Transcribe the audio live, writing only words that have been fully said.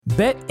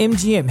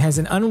BetMGM has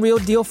an unreal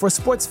deal for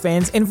sports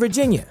fans in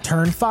Virginia.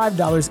 Turn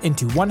 $5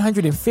 into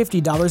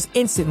 $150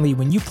 instantly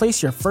when you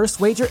place your first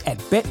wager at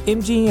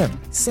BetMGM.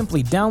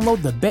 Simply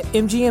download the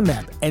BetMGM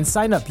app and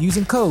sign up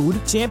using code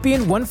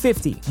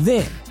Champion150.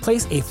 Then,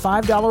 place a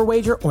 $5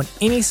 wager on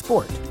any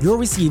sport. You'll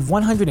receive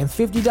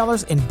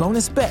 $150 in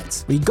bonus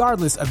bets,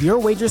 regardless of your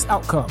wager's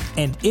outcome.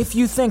 And if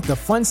you think the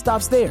fun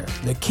stops there,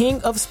 the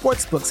King of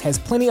Sportsbooks has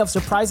plenty of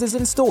surprises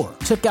in store.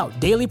 Check out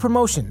daily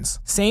promotions,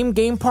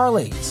 same-game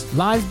parlays,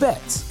 live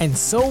bets, and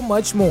so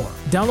much more.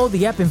 Download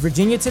the app in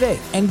Virginia today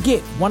and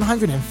get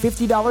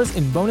 $150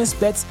 in bonus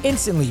bets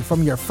instantly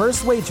from your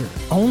first wager.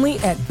 Only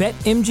at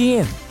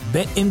BetMGM.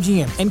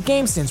 BetMGM and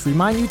GameSense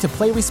remind you to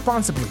play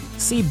responsibly.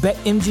 See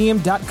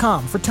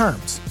BetMGM.com for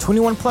terms.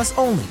 21 plus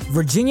only.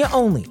 Virginia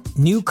only.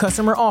 New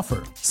customer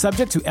offer.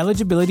 Subject to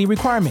eligibility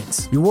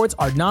requirements. Rewards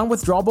are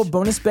non-withdrawable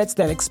bonus bets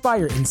that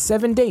expire in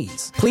 7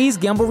 days. Please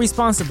gamble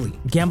responsibly.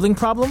 Gambling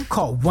problem?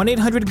 Call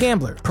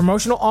 1-800-GAMBLER.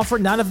 Promotional offer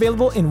not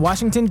available in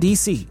Washington,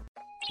 D.C.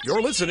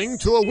 You're listening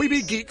to a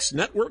Weeby Geeks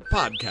Network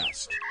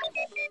podcast.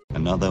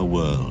 Another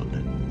world.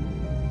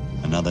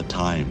 Another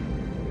time.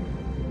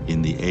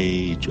 In the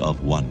age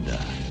of wonder.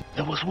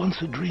 There was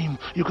once a dream.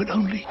 You could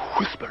only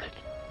whisper it.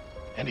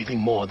 Anything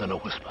more than a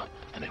whisper,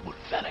 and it would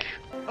vanish.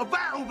 A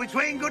battle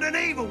between good and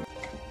evil.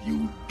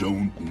 You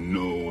don't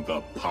know the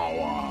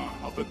power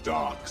of the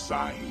dark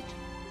side.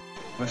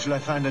 Where shall I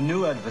find a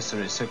new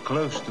adversary so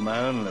close to my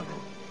own level?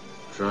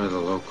 Try the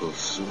local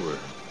sewer.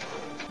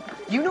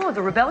 You know of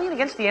the rebellion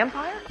against the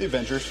Empire? The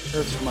Avengers,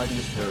 Earth's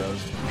mightiest heroes.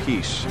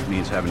 Peace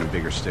means having a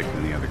bigger stick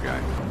than the other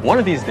guy. One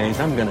of these days,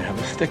 I'm gonna have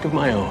a stick of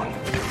my own.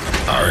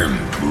 I'm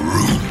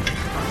Groot.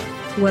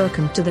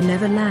 Welcome to the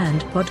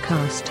Neverland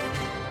Podcast.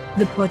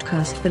 The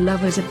podcast for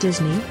lovers of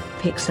Disney,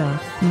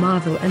 Pixar,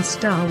 Marvel, and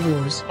Star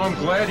Wars. I'm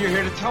glad you're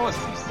here to tell us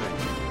these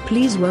things.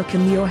 Please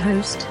welcome your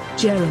host,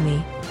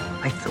 Jeremy.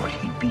 I thought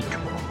he'd be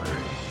taller.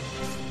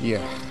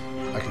 Yeah,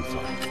 I can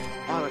fly.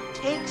 All it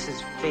takes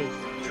is faith.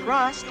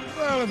 Trust.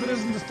 Well, if it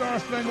isn't the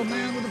Star-Spangled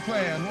Man with a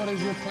plan, what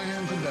is your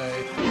plan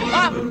today?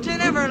 Up to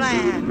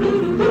Neverland!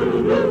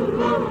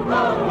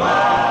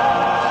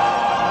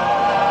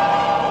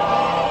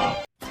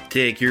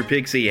 Take your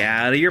pixie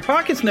out of your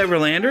pockets,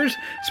 Neverlanders.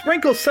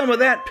 Sprinkle some of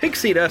that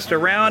pixie dust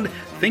around.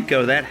 Think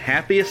of that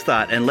happiest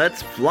thought, and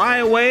let's fly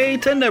away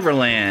to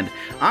Neverland.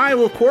 I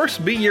will, of course,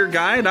 be your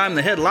guide. I'm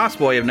the head lost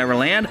boy of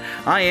Neverland.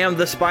 I am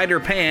the Spider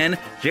Pan,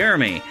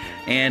 Jeremy.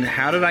 And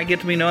how did I get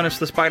to be known as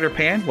the Spider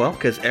Pan? Well,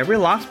 because every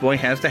lost boy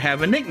has to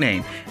have a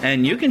nickname.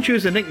 And you can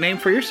choose a nickname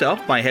for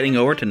yourself by heading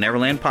over to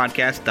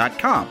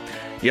neverlandpodcast.com.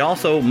 You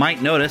also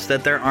might notice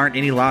that there aren't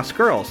any lost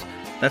girls.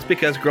 That's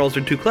because girls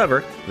are too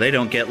clever. They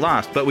don't get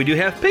lost. But we do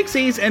have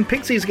pixies, and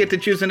pixies get to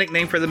choose a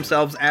nickname for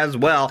themselves as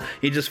well.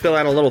 You just fill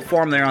out a little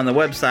form there on the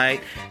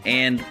website,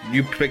 and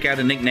you pick out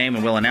a nickname,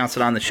 and we'll announce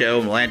it on the show,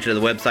 and we'll add you to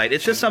the website.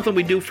 It's just something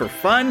we do for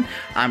fun.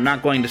 I'm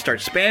not going to start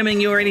spamming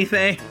you or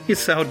anything,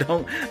 so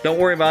don't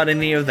worry about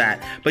any of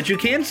that. But you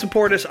can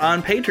support us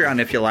on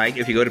Patreon if you like.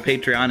 If you go to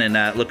Patreon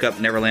and look up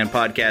Neverland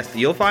Podcast,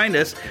 you'll find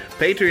us.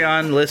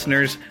 Patreon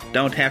listeners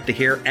don't have to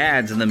hear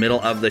ads in the middle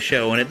of the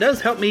show, and it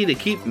does help me to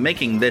keep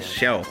making this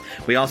show.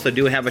 We also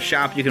do have a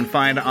shop you can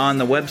find on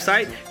the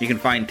website. You can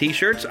find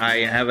t-shirts. I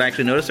have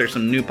actually noticed there's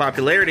some new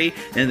popularity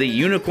in the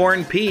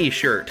Unicorn P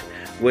shirt,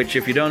 which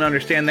if you don't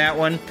understand that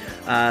one,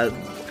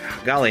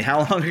 golly,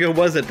 how long ago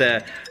was it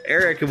that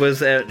Eric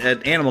was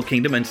at Animal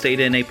Kingdom and stayed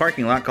in a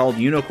parking lot called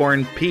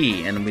Unicorn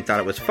P, and we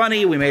thought it was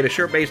funny. We made a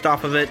shirt based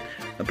off of it.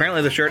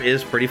 Apparently the shirt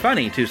is pretty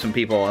funny to some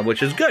people,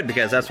 which is good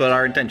because that's what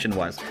our intention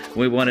was.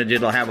 We wanted you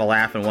to have a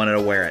laugh and wanted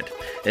to wear it.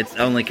 It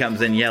only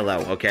comes in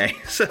yellow, okay?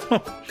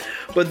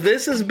 But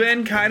this has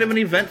been kind of an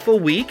eventful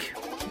week.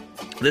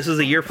 This is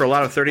a year for a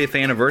lot of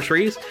 30th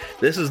anniversaries.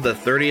 This is the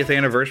 30th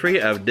anniversary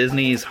of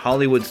Disney's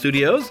Hollywood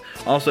Studios,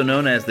 also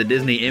known as the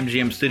Disney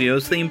MGM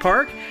Studios theme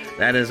park.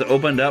 That has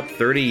opened up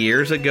 30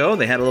 years ago.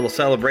 They had a little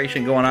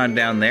celebration going on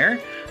down there.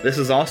 This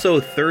is also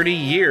 30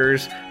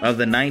 years of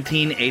the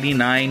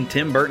 1989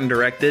 Tim Burton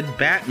directed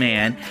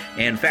Batman,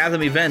 and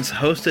Fathom Events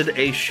hosted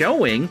a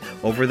showing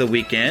over the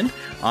weekend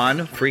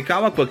on Free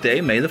Comic Book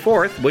Day, May the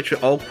 4th, which,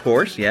 of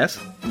course, yes,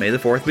 May the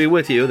 4th be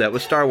with you. That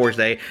was Star Wars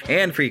Day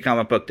and Free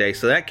Comic Book Day,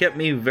 so that kept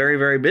me very,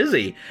 very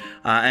busy.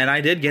 And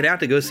I did get out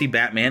to go see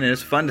Batman, and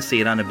it's fun to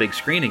see it on a big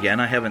screen again.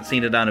 I haven't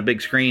seen it on a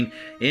big screen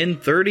in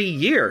 30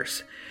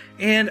 years.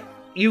 And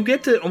you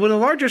get to, with a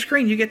larger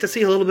screen, you get to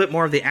see a little bit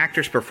more of the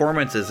actors'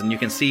 performances, and you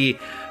can see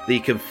the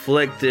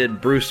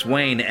conflicted Bruce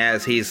Wayne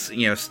as he's,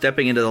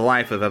 stepping into the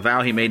life of a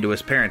vow he made to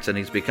his parents, and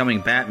he's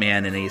becoming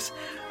Batman, and he's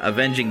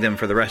avenging them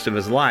for the rest of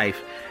his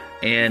life.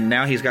 And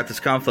now he's got this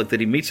conflict that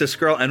he meets this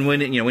girl, and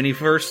when he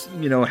first,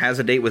 has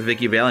a date with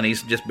Vicky Vale, and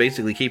he's just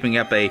basically keeping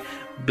up a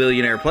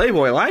billionaire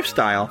playboy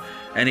lifestyle,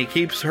 and he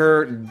keeps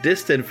her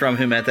distant from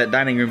him at that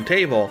dining room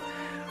table.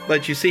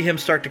 But you see him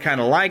start to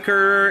kind of like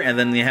her, and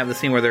then you have the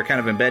scene where they're kind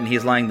of in bed and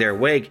he's lying there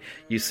awake.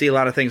 You see a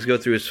lot of things go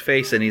through his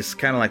face, and he's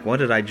kind of like, what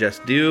did I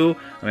just do?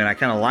 I mean, I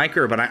kind of like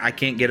her, but I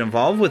can't get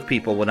involved with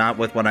people not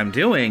with what I'm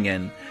doing.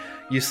 And,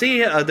 you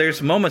see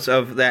there's moments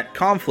of that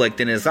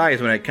conflict in his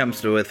eyes when it comes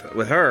to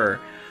with her,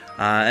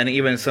 and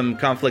even some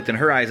conflict in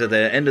her eyes at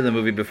the end of the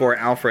movie before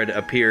Alfred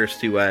appears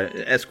to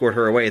escort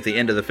her away at the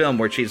end of the film,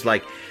 where she's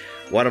like,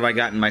 what have I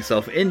gotten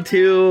myself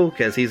into?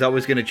 Because he's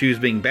always going to choose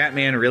being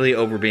Batman really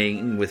over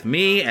being with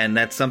me, and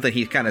that's something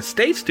he kind of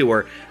states to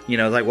her,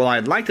 like, well,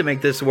 I'd like to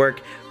make this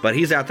work, but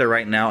he's out there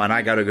right now, and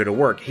I got to go to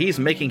work. He's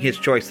making his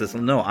choice. There's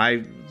no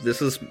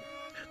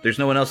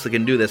one else that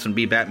can do this and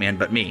be Batman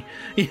but me.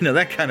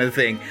 That kind of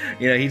thing.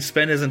 He'd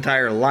spent his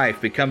entire life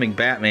becoming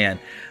Batman.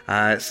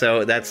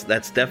 So that's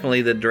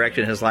definitely the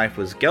direction his life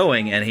was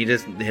going, and he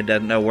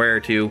doesn't know where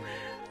to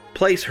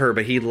place her,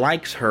 but he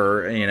likes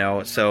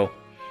her, so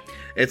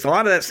it's a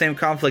lot of that same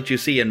conflict you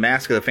see in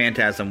Mask of the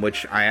Phantasm,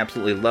 which I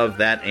absolutely love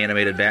that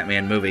animated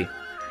Batman movie.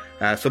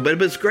 But it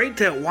was great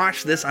to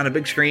watch this on a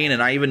big screen,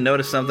 and I even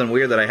noticed something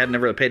weird that I had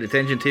never paid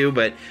attention to,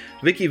 but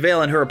Vicky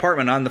Vale in her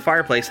apartment on the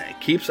fireplace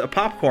keeps a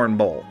popcorn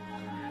bowl.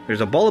 There's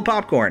a bowl of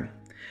popcorn,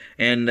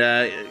 and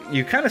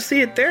you kind of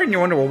see it there, and you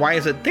wonder, well, why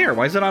is it there?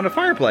 Why is it on the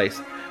fireplace?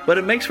 But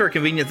it makes for a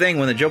convenient thing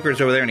when the Joker's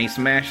over there and he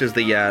smashes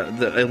the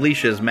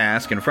Alicia's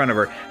mask in front of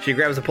her. She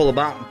grabs a bowl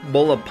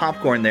of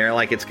popcorn there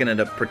like it's going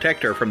to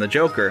protect her from the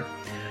Joker.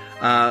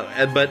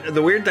 But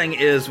the weird thing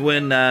is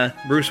when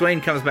Bruce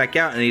Wayne comes back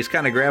out and he's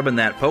kind of grabbing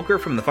that poker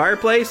from the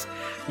fireplace,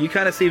 you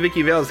kind of see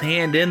Vicky Vale's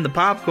hand in the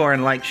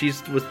popcorn like she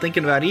was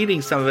thinking about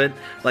eating some of it,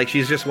 like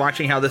she's just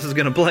watching how this is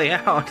going to play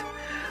out.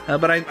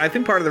 But I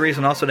think part of the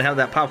reason also to have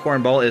that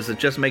popcorn bowl is it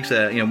just makes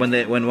when one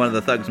of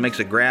the thugs makes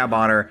a grab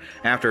on her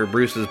after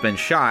Bruce has been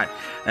shot,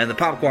 and the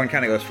popcorn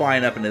kind of goes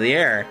flying up into the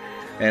air,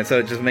 and so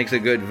it just makes a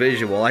good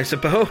visual, I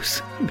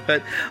suppose.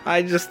 But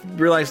I just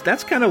realized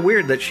that's kind of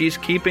weird that she's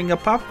keeping a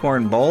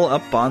popcorn bowl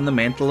up on the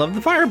mantle of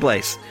the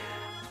fireplace.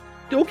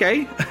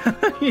 Okay,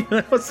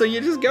 so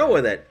you just go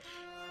with it.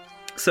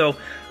 So,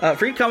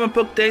 Free Comic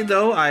Book Day,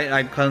 though,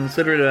 I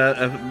consider it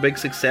a big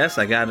success.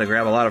 I got to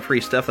grab a lot of free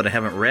stuff that I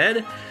haven't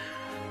read.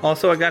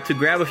 Also, I got to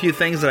grab a few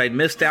things that I'd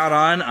missed out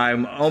on.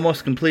 I'm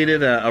almost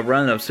completed a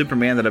run of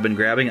Superman that I've been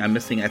grabbing. I'm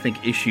missing, I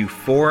think, issue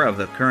 4 of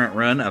the current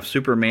run of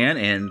Superman,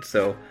 and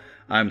so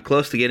I'm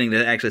close to getting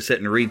to actually sit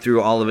and read through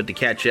all of it to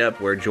catch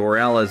up, where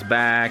Jor-El is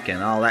back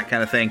and all that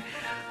kind of thing.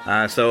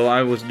 So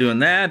I was doing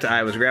that.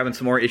 I was grabbing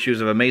some more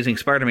issues of Amazing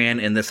Spider-Man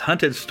in this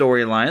Hunted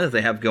storyline that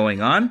they have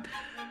going on.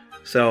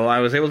 So I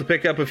was able to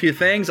pick up a few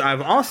things.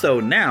 I've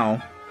also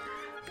now,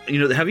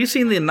 have you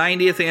seen the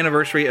 90th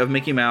anniversary of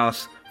Mickey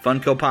Mouse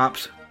Funko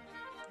Pops?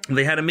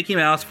 They had a Mickey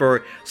Mouse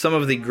for some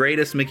of the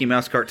greatest Mickey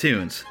Mouse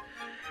cartoons.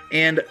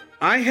 And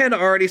I had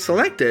already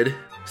selected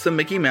some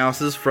Mickey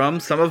Mouses from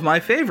some of my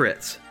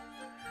favorites.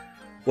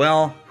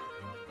 Well,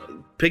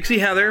 Pixie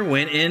Heather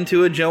went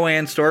into a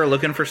Joann store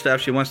looking for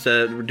stuff. She wants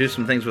to do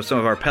some things with some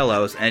of our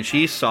pillows, and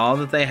she saw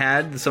that they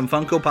had some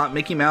Funko Pop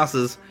Mickey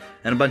Mouses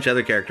and a bunch of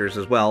other characters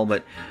as well,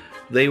 but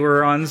they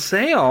were on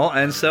sale,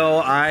 and so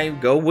I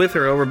go with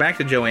her over back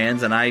to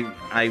Joann's, and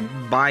I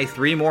buy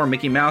 3 more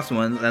Mickey Mouse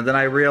ones, and then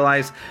I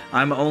realize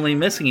I'm only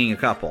missing a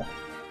couple.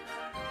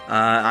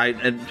 While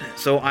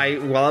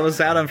I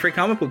was out on Free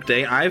Comic Book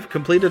Day, I've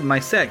completed my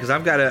set, because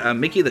I've got a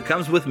Mickey that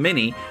comes with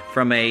Minnie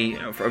from a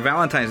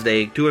Valentine's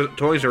Day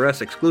Toys R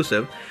Us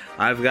exclusive.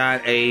 I've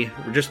got a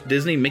just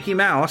Disney Mickey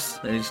Mouse,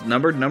 and it's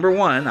numbered number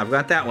 1. I've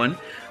got that one,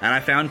 and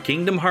I found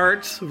Kingdom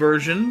Hearts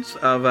versions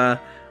of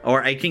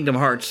or a Kingdom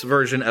Hearts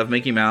version of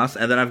Mickey Mouse,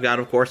 and then I've got,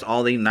 of course,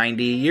 all the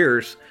 90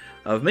 years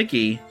of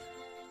Mickey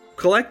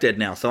collected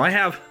now. So I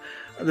have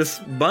this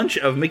bunch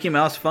of Mickey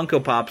Mouse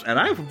Funko Pops, and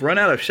I've run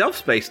out of shelf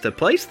space to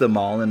place them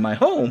all in my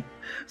home.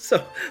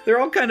 So they're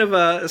all kind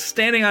of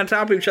standing on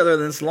top of each other in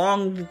this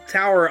long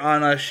tower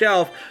on a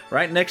shelf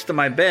right next to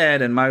my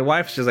bed, and my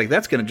wife's just like,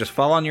 that's going to just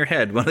fall on your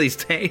head one of these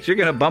days. You're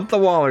going to bump the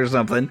wall or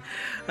something.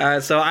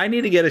 So I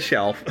need to get a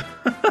shelf.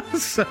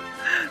 So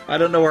I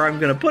don't know where I'm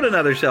going to put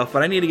another shelf,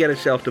 but I need to get a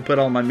shelf to put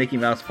all my Mickey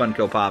Mouse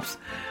Funko Pops.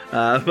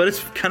 But it's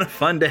kind of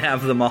fun to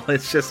have them all.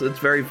 It's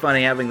very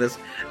funny having this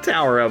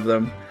tower of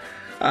them.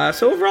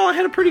 So overall, I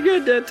had a pretty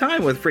good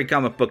time with Free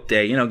Comic Book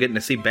Day. Getting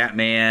to see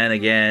Batman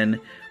again.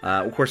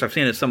 Of course, I've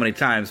seen it so many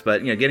times,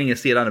 but getting to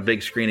see it on a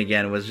big screen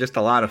again was just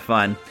a lot of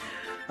fun.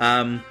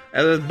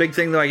 Other big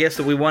thing, though, I guess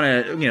that we want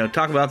to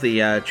talk about the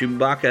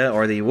Chewbacca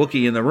or the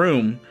Wookiee in the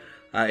room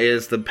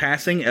is the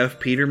passing of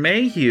Peter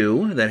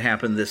Mayhew that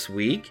happened this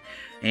week.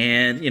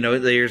 And,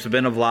 there's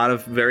been a lot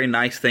of very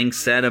nice things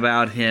said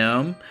about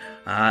him,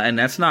 and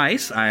that's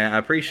nice. I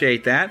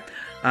appreciate that.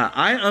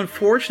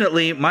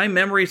 Unfortunately, my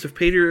memories of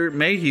Peter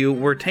Mayhew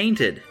were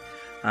tainted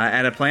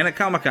at a Planet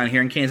Comic-Con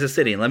here in Kansas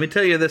City. And let me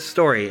tell you this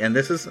story, and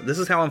this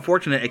is how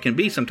unfortunate it can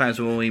be sometimes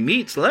when we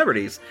meet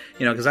celebrities,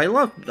 because I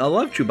love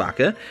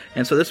Chewbacca,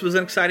 and so this was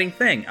an exciting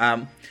thing.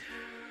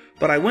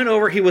 But I went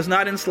over, he was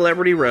not in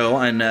Celebrity Row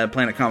on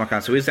Planet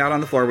Comic-Con, so he was out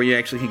on the floor where you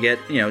actually can get,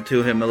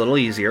 to him a little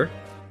easier.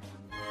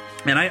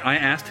 And I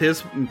asked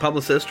his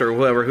publicist or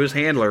whoever, whose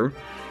handler,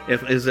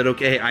 is it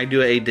okay? I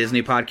do a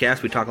Disney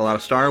podcast. We talk a lot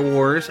of Star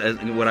Wars.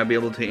 Would I be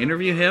able to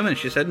interview him? And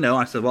she said no.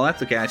 I said, well,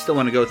 that's okay. I still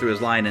want to go through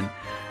his line,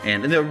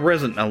 and there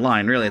wasn't a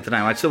line really at the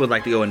time. I still would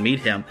like to go and meet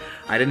him.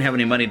 I didn't have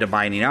any money to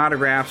buy any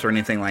autographs or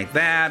anything like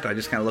that. I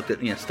just kind of looked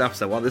at stuff.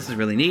 Said, well, this is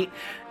really neat.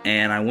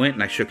 And I went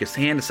and I shook his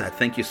hand and said,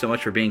 thank you so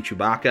much for being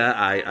Chewbacca.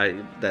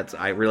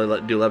 I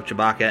really do love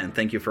Chewbacca, and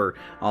thank you for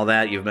all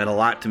that. You've meant a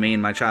lot to me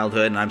in my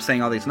childhood. And I'm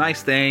saying all these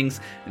nice things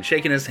and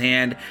shaking his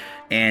hand,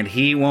 and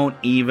he won't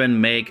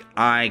even make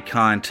eye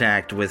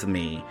contact with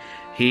me.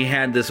 He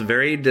had this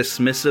very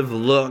dismissive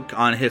look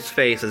on his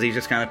face as he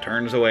just kind of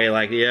turns away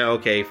like, yeah,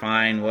 okay,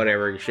 fine,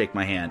 whatever, you shake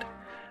my hand.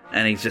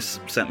 And he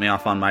just sent me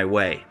off on my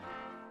way.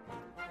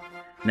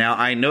 Now,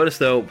 I noticed,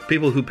 though,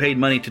 people who paid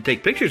money to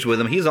take pictures with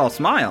him, he's all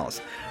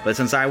smiles. But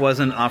since I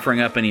wasn't offering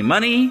up any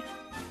money,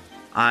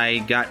 I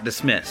got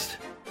dismissed.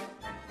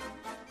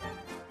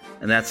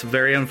 And that's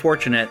very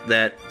unfortunate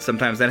that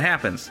sometimes that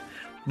happens.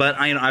 But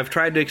I've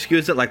tried to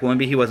excuse it, like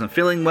maybe he wasn't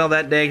feeling well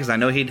that day, because I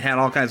know he'd had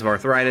all kinds of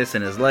arthritis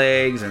in his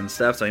legs and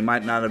stuff, so he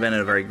might not have been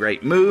in a very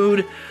great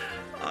mood.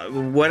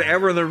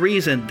 Whatever the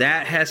reason,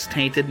 that has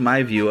tainted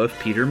my view of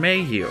Peter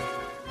Mayhew.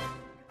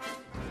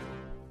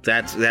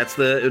 That's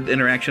the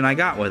interaction I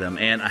got with him.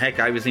 And heck,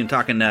 I was even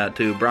talking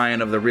to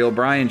Brian of The Real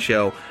Brian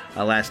Show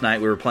last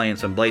night. We were playing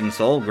some Blade and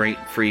Soul, great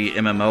free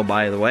MMO,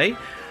 by the way.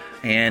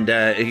 And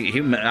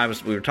we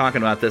were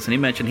talking about this, and he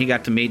mentioned he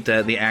got to meet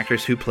the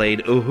actress who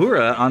played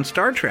Uhura on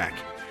Star Trek.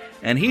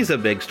 And he's a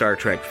big Star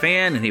Trek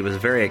fan, and he was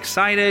very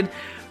excited,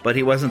 but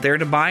he wasn't there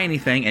to buy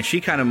anything, and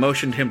she kind of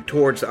motioned him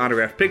towards the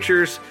autographed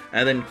pictures,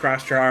 and then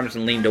crossed her arms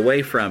and leaned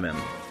away from him,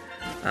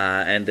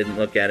 and didn't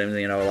look at him,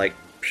 like,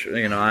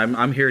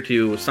 I'm here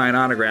to sign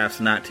autographs,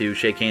 not to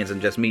shake hands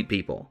and just meet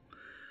people.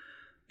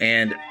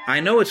 And I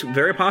know it's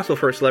very possible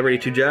for a celebrity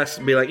to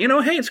just be like,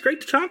 hey, it's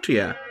great to talk to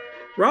you.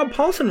 Rob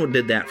Paulson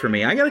did that for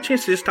me. I got a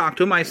chance to just talk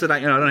to him. I said, I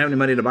don't have any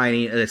money to buy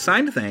any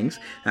signed things,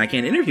 and I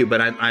can't interview,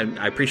 but I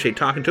appreciate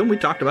talking to him. We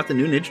talked about the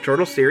new Ninja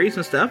Turtle series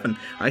and stuff, and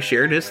I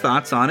shared his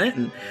thoughts on it.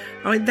 And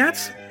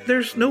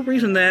there's no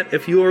reason that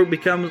if you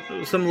become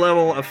some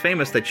level of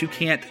famous that you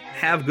can't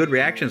have good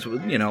reactions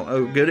with,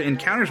 good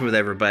encounters with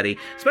everybody,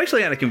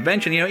 especially at a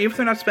convention. Even if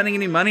they're not spending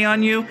any money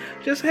on you,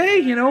 just,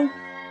 hey,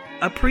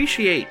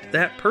 appreciate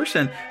that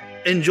person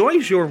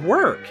enjoys your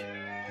work.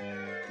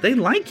 They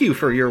like you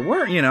for your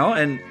work,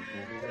 and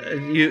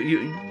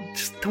you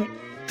just don't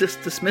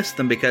just dismiss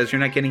them because you're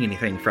not getting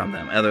anything from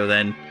them other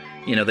than,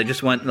 they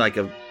just want like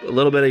a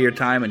little bit of your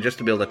time and just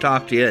to be able to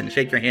talk to you and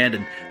shake your hand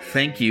and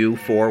thank you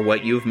for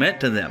what you've meant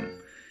to them.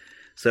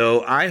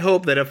 So I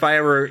hope that if I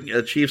ever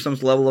achieve some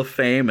level of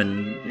fame,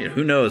 and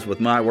who knows, with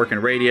my work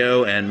in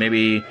radio, and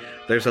maybe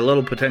there's a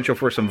little potential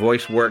for some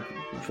voice work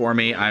for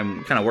me,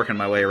 I'm kind of working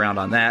my way around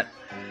on that.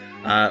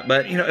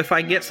 But, if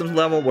I get some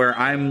level where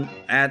I'm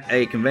at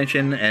a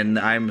convention and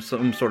I'm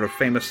some sort of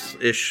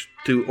famous-ish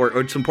or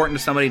it's important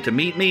to somebody to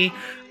meet me,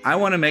 I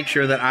want to make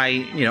sure that I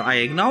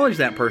acknowledge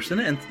that person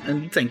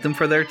and thank them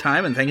for their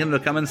time and thank them to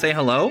come and say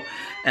hello.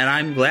 And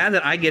I'm glad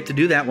that I get to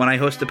do that when I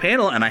host a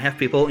panel and I have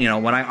people,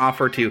 when I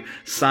offer to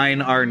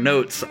sign our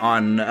notes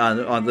on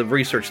the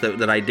research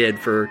that I did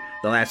for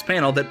the last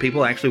panel, that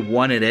people actually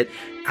wanted it.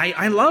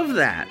 I love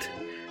that.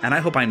 And I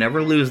hope I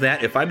never lose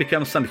that. If I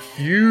become some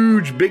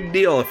huge big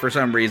deal for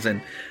some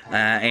reason,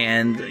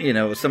 and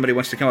somebody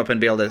wants to come up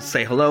and be able to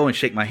say hello and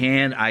shake my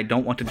hand, I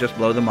don't want to just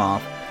blow them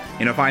off.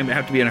 If I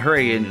have to be in a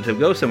hurry to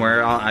go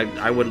somewhere,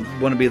 I would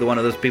want to be the one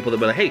of those people that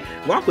be like, hey,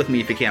 walk with me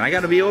if you can. I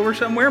got to be over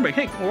somewhere, but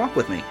hey, walk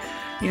with me.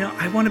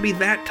 I want to be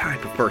that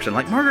type of person,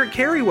 like Margaret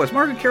Carey was.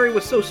 Margaret Carey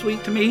was so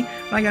sweet to me.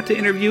 I got to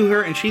interview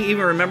her, and she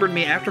even remembered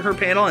me after her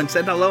panel and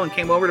said hello and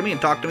came over to me and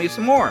talked to me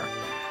some more.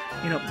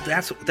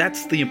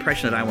 That's the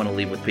impression that I want to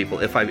leave with people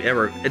if I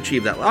ever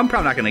achieve that. I'm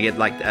probably not going to get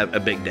like a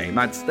big name.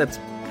 That's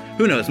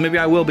who knows. Maybe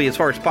I will be. As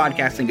far as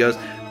podcasting goes,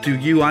 to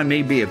you I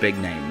may be a big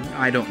name.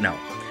 I don't know.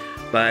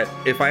 But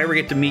if I ever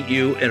get to meet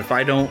you, and if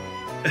I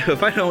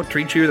don't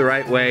treat you the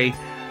right way,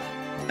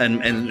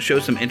 and show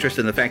some interest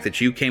in the fact that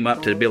you came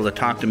up to be able to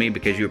talk to me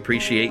because you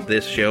appreciate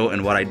this show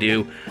and what I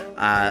do,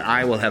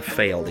 I will have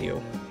failed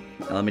you.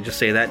 Let me just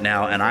say that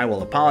now, and I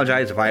will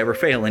apologize if I ever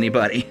fail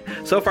anybody.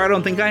 So far, I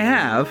don't think I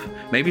have.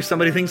 Maybe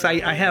somebody thinks I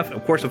have.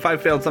 Of course, if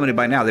I've failed somebody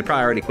by now, they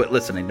probably already quit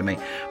listening to me.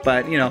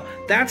 But,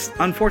 that's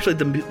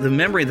unfortunately the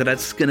memory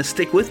that's going to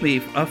stick with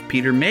me of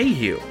Peter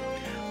Mayhew.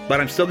 But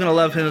I'm still going to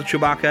love him as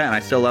Chewbacca, and I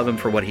still love him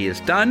for what he has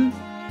done.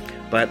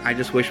 But I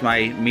just wish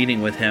my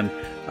meeting with him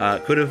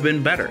could have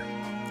been better.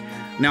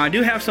 Now, I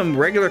do have some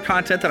regular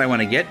content that I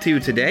want to get to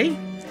today.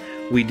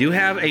 We do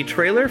have a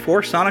trailer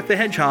for Sonic the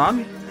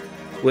Hedgehog,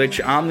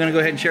 which I'm going to go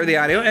ahead and share the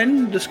audio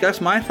and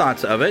discuss my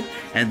thoughts of it.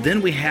 And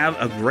then we have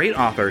a great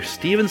author,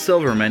 Steven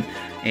Silverman,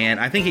 and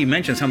I think he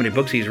mentions how many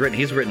books he's written.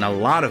 He's written a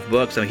lot of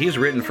books. I mean, he's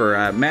written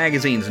for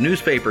magazines,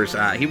 newspapers.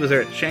 He was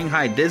there at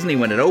Shanghai Disney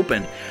when it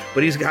opened,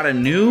 but he's got a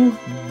new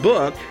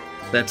book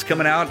that's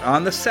coming out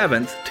on the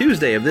 7th,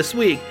 Tuesday of this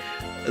week,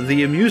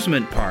 The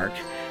Amusement Park.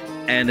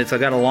 And it's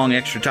got a long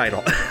extra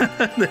title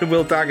that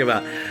we'll talk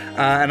about.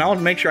 And I'll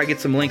make sure I get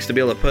some links to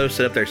be able to post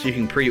it up there so you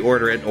can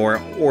pre-order it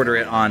or order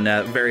it on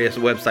various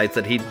websites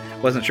that he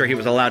wasn't sure he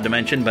was allowed to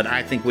mention, but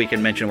I think we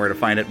can mention where to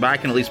find it. But I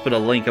can at least put a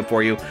link up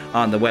for you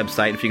on the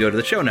website if you go to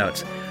the show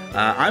notes.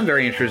 I'm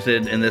very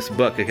interested in this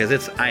book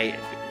because I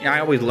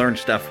always learn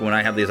stuff when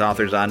I have these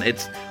authors on.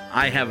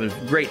 I have a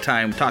great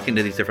time talking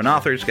to these different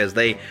authors because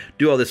they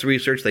do all this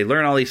research, they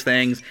learn all these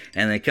things,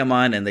 and they come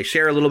on and they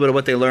share a little bit of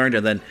what they learned,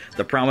 and then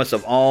the promise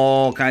of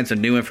all kinds of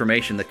new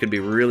information that could be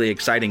really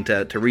exciting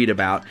to read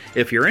about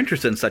if you're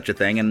interested in such a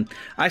thing. And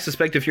I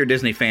suspect if you're a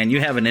Disney fan,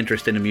 you have an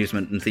interest in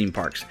amusement and theme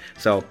parks.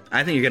 So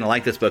I think you're going to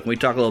like this book. And we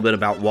talk a little bit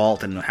about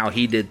Walt and how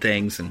he did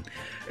things, and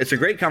it's a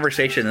great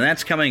conversation, and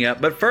that's coming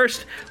up. But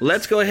first,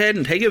 let's go ahead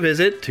and take a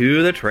visit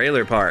to the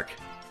trailer park.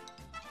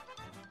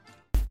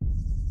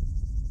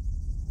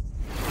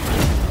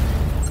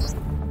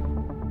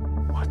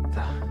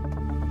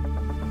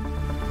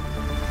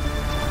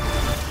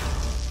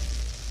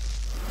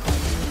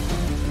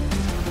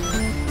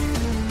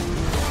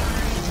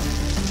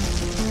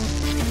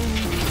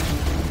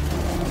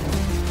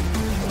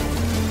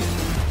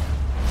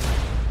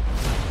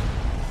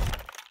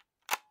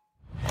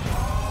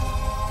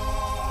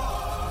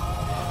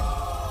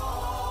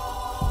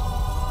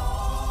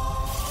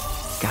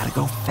 Gotta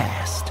go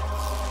fast.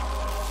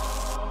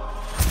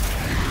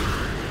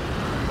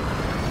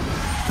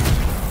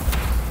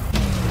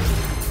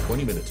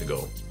 Minutes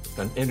ago,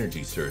 an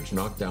energy surge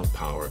knocked out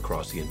power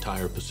across the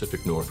entire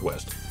Pacific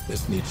Northwest.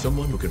 This needs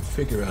someone who can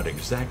figure out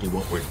exactly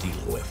what we're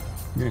dealing with.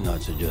 You're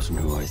not suggesting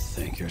who I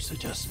think you're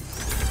suggesting.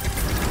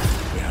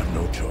 We have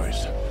no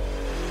choice.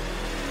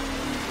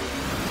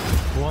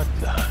 What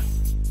the?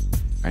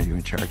 Are you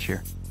in charge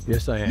here?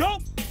 Yes, I am.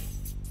 Nope!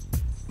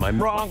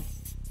 I'm wrong.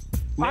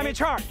 I'm in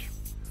charge.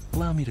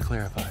 Allow me to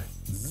clarify.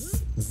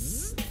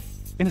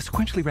 In a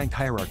sequentially ranked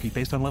hierarchy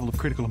based on level of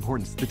critical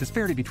importance, the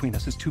disparity between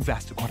us is too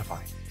vast to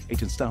quantify.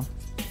 Agent Stone?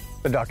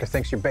 The doctor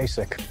thinks you're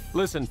basic.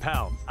 Listen,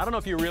 pal, I don't know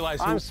if you realize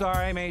who... I'm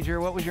sorry,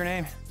 Major. What was your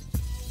name?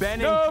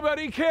 Benny.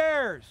 Nobody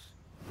cares.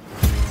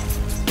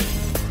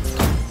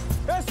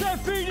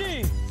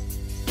 SFPD!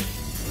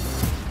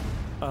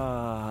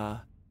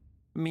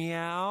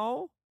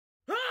 Meow?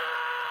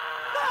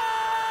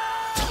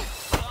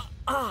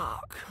 Oh,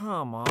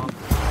 come on.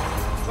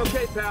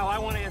 Okay, pal, I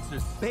want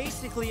answers.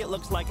 Basically, it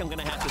looks like I'm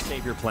gonna have to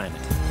save your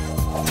planet.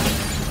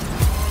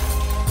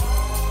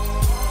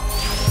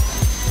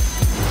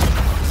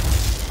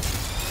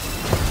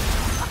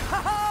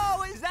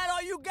 Oh, is that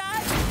all you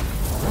got?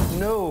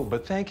 No,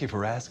 but thank you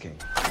for asking.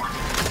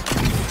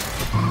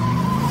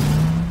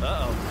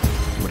 Uh-oh.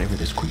 Whatever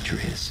this creature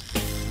is,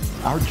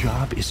 our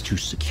job is to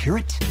secure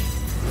it,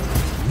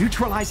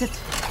 neutralize it,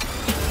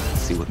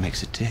 see what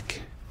makes it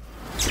tick.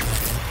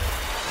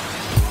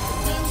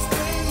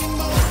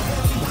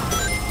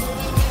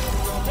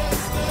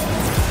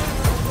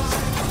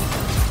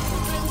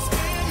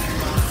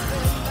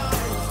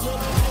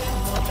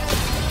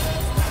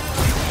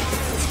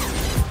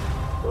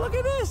 Look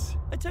at this!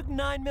 I took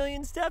 9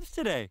 million steps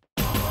today.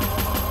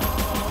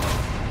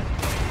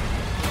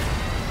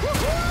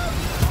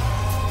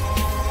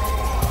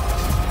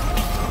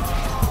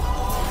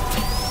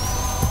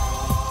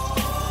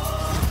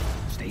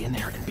 Stay in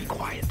there and be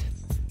quiet.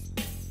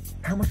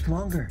 How much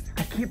longer?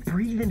 I can't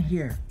breathe in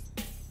here.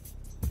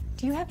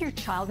 Do you have your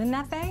child in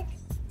that bag?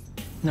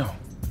 No.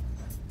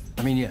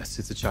 I mean, yes,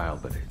 it's a child,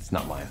 but it's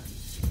not mine.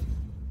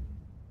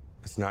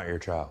 It's not your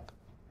child.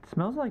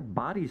 Smells like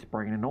body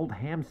spray in an old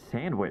ham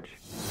sandwich.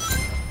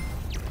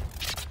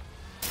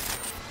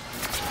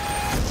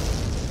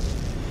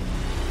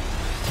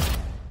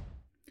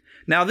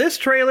 Now, this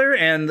trailer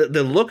and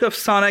the look of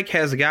Sonic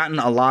has gotten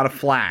a lot of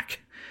flack.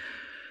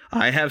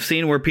 I have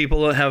seen where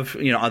people have,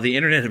 on the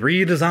internet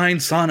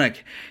redesigned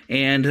Sonic,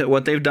 and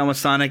what they've done with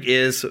Sonic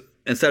is,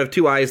 instead of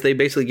 2 eyes, they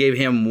basically gave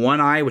him 1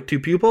 eye with 2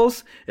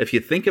 pupils. If you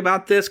think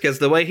about this, because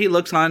the way he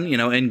looks on,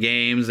 in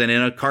games and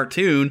in a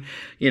cartoon,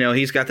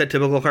 he's got that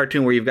typical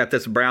cartoon where you've got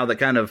this brow that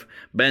kind of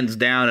bends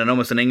down and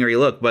almost an angry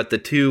look, but the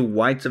 2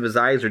 whites of his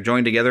eyes are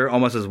joined together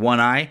almost as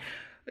 1 eye.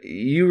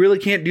 You really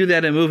can't do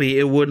that in a movie.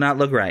 It would not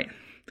look right.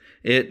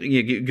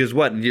 Because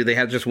what? Do they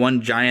have just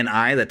 1 giant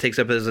eye that takes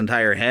up his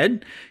entire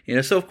head?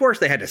 So of course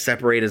they had to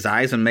separate his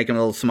eyes and make him a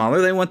little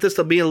smaller. They want this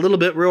to be a little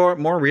bit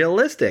more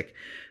realistic.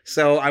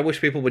 So I wish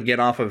people would get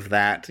off of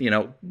that,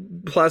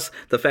 plus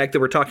the fact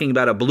that we're talking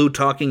about a blue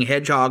talking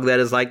hedgehog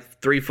that is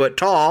like 3 foot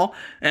tall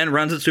and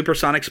runs at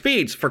supersonic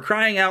speeds. For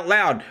crying out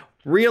loud.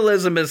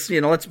 Realism is,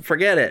 let's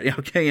forget it,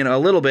 okay, a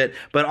little bit,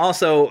 but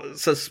also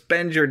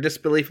suspend your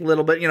disbelief a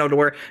little bit, to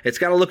where it's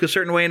got to look a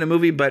certain way in a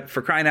movie, but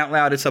for crying out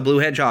loud, it's a blue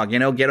hedgehog,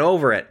 get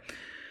over it.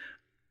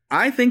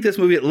 I think this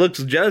movie, it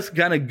looks just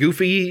kind of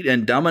goofy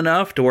and dumb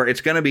enough to where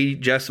it's going to be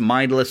just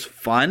mindless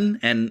fun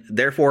and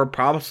therefore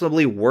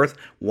possibly worth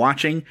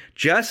watching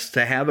just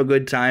to have a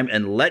good time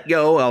and let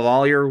go of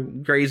all your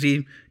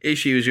crazy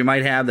issues you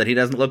might have that he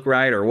doesn't look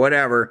right or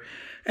whatever.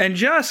 And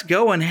just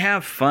go and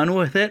have fun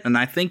with it. And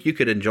I think you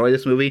could enjoy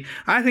this movie.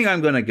 I think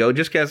I'm going to go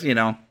just because,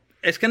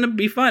 it's going to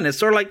be fun. It's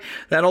sort of like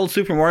that old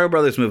Super Mario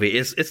Brothers movie.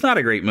 It's not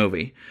a great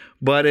movie,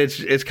 but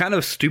it's kind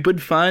of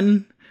stupid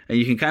fun. And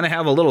you can kind of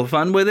have a little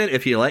fun with it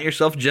if you let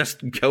yourself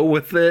just go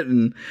with it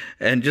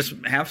and just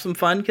have some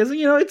fun. Because,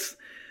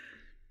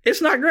 it's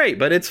not great,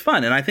 but it's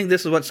fun. And I think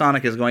this is what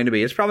Sonic is going to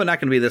be. It's probably not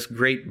going to be this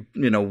great,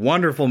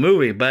 wonderful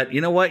movie. But you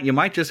know what? You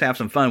might just have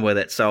some fun with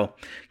it. So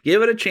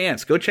give it a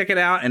chance. Go check it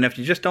out. And if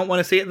you just don't want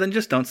to see it, then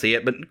just don't see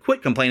it. But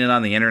quit complaining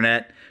on the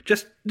internet.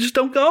 Just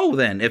don't go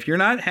then. If you're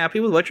not happy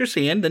with what you're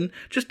seeing, then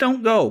just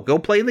don't go. Go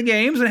play the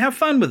games and have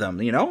fun with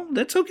them.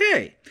 That's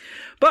okay.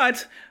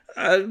 But,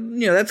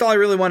 that's all I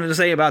really wanted to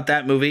say about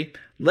that movie.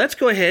 Let's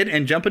go ahead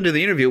and jump into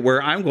the interview where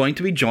I'm going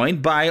to be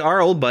joined by our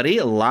old buddy,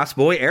 Lost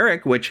Boy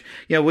Eric, which,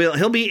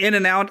 he'll be in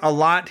and out a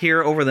lot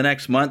here over the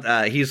next month.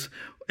 He's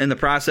in the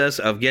process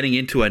of getting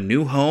into a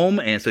new home,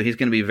 and so he's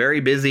going to be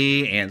very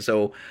busy. And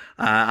so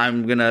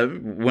I'm going to,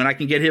 when I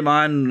can get him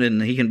on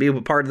and he can be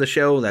a part of the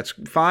show, that's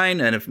fine.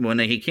 And when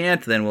he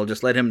can't, then we'll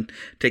just let him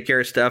take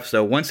care of stuff.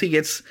 So once he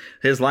gets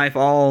his life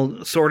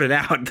all sorted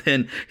out,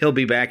 then he'll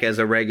be back as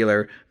a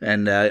regular.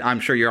 And I'm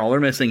sure you all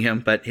are missing him,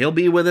 but he'll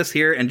be with us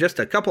here in just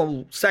a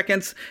couple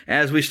seconds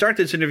as we start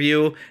this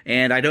interview.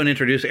 And I don't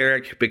introduce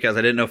Eric because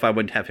I didn't know if I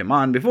would have him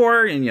on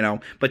before,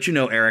 and but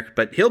Eric,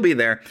 but he'll be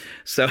there.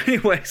 So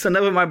anyway, so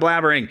enough of my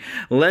blabbering.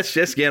 Let's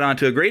just get on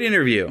to a great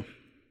interview.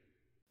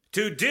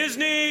 To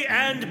Disney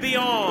and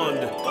beyond.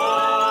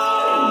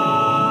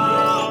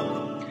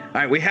 All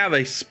right, we have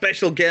a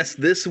special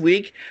guest this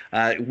week.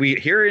 We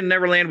here in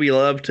Neverland, we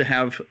love to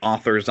have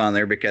authors on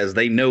there because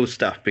they know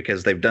stuff,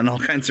 because they've done all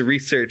kinds of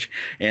research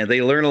and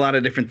they learn a lot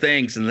of different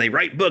things, and they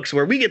write books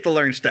where we get to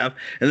learn stuff,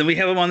 and then we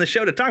have them on the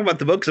show to talk about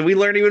the books, and we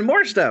learn even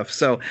more stuff.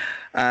 So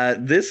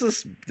this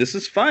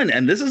is fun,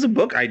 and this is a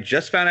book I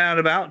just found out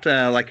about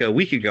like a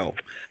week ago.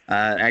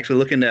 Actually,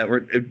 looking at,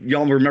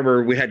 y'all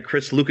remember we had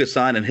Chris Lucas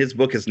on, and his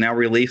book is now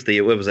released.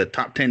 It was a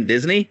top 10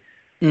 Disney.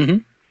 Mm-hmm.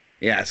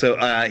 Yeah, so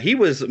he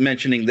was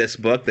mentioning this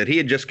book, that he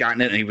had just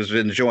gotten it and he was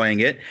enjoying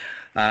it.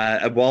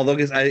 Although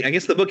I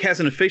guess the book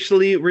hasn't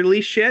officially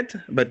released yet,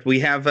 but we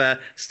have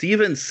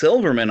Steven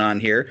Silverman on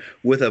here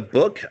with a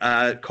book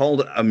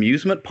called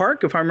Amusement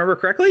Park, if I remember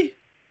correctly.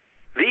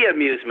 The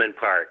Amusement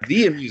Park.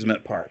 The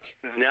Amusement Park.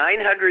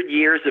 900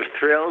 years of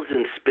thrills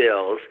and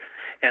spills,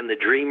 and the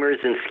dreamers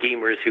and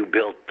schemers who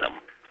built them.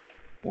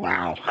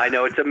 Wow. I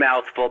know it's a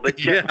mouthful, but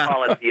just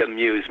call it the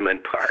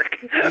Amusement Park.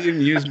 The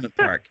Amusement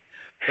Park.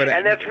 But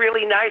and that's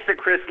really nice of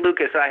Chris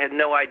Lucas. I had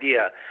no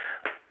idea.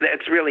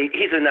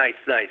 He's a nice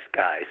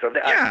guy. So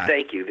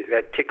thank you.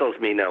 That tickles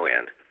me no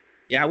end.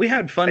 Yeah, we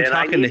had fun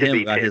talking to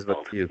him about his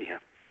book too. Yeah.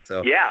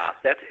 So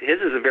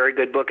his is a very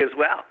good book as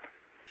well.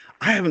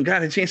 I haven't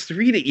got a chance to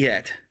read it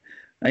yet.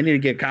 I need to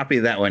get a copy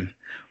of that one.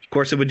 Of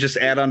course, it would just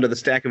add on to the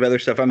stack of other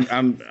stuff.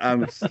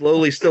 I'm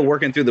slowly still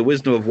working through the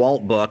Wisdom of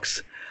Walt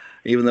books,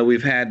 even though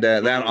we've had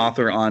that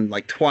author on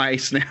like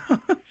twice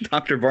now.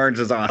 Dr. Barnes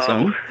is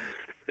awesome.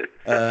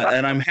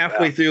 And I'm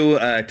halfway through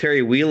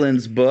Terry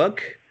Whelan's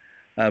book,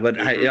 but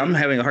I'm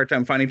having a hard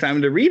time finding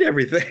time to read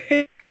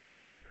everything.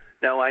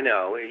 No, I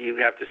know. You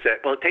have to say,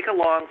 take a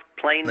long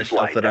plane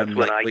flight. That's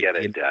when I get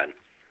it done.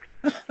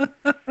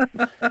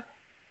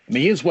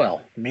 Me as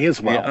well.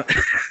 Yeah.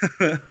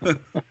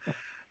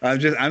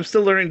 I'm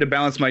still learning to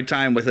balance my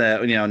time with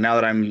now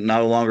that I'm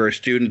no longer a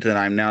student and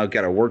I'm now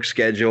got a work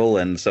schedule,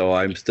 and so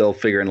I'm still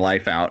figuring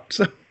life out.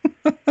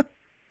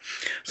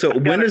 So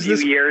when is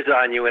this? Years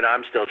on you, and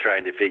I'm still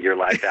trying to figure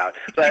life out.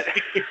 But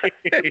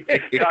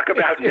talk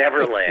about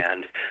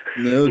Neverland.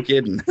 No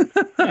kidding.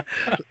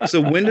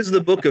 So when does the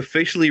book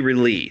officially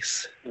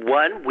release?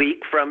 1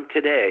 week from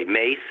today,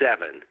 May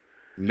 7th.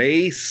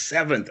 May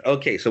 7th.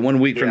 Okay, so 1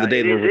 week from the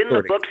day we're recording. It is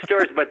in the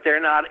bookstores, but they're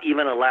not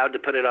even allowed to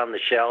put it on the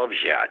shelves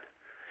yet.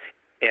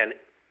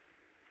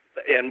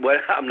 And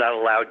what I'm not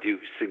allowed to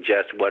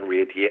suggest one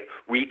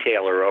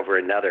retailer over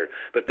another,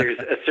 but there's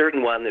a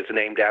certain one that's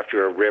named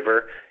after a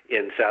river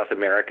in South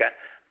America.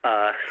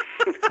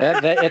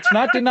 It's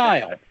not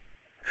denial.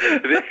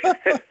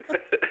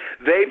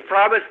 They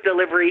promised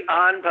delivery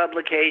on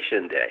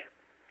publication day.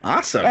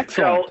 Awesome.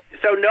 So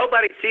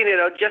nobody's seen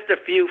it. Just a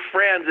few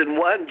friends, and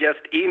one just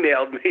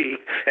emailed me,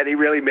 and he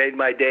really made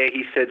my day.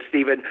 He said,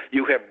 "Stephen,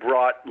 you have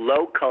brought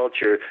low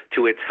culture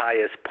to its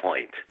highest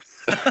point."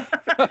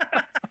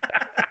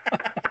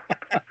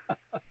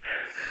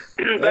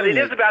 But it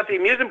is about the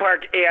amusement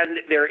park, and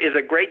there is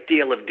a great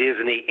deal of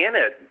Disney in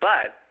it.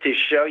 But to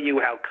show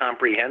you how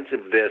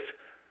comprehensive this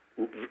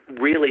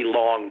really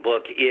long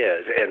book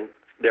is, and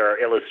there are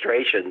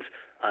illustrations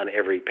on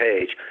every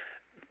page,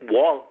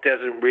 Walt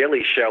doesn't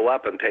really show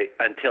up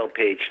until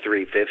page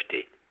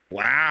 350.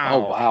 Wow. Oh,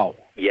 wow.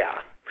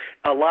 Yeah.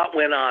 A lot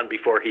went on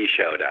before he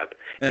showed up.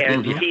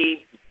 And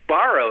he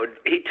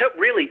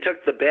really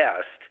took the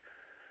best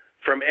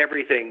from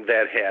everything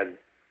that had,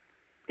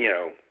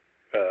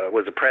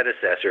 was a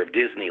predecessor of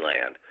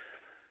Disneyland,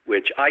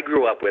 which I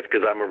grew up with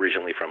because I'm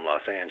originally from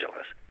Los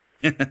Angeles.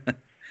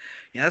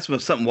 Yeah, that's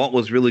something Walt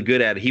was really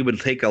good at. He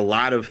would take a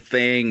lot of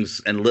things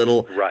and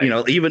little,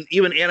 even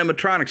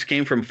animatronics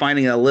came from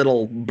finding a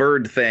little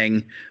bird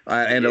thing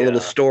and a little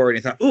store, and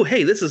he thought, "Oh,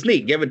 hey, this is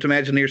neat." Give it to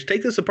Imagineers.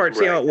 Take this apart,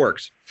 see how it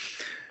works.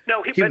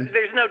 No, but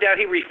there's no doubt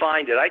he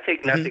refined it. I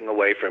take nothing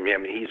away from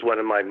him. He's one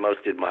of my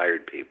most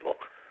admired people.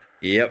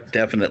 Yep,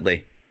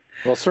 definitely.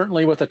 Well,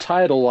 certainly with a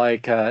title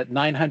like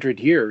 900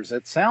 Years,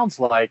 it sounds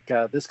like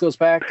this goes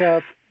back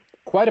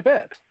quite a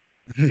bit.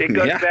 It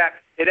goes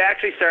back. It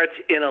actually starts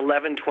in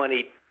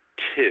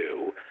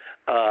 1122,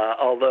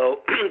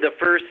 although the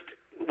first,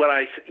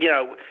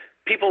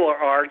 people will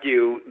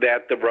argue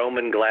that the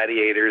Roman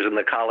gladiators and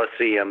the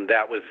Colosseum,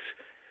 that was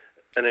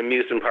an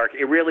amusement park.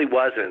 It really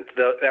wasn't.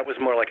 That was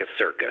more like a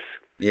circus.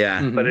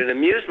 Yeah. But an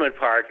amusement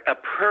park, a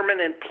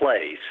permanent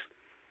place,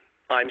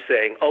 I'm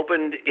saying,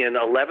 opened in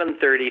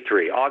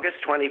 1133,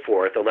 August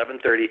 24th,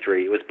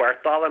 1133. It was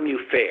Bartholomew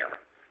Fair,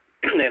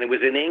 and it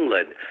was in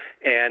England.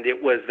 And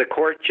it was the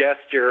court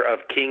jester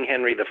of King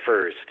Henry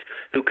I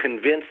who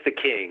convinced the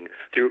king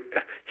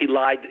he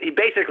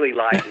basically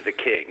lied to the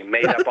king and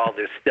made up all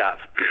this stuff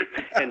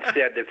and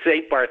said that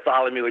St.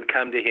 Bartholomew had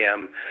come to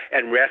him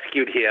and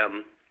rescued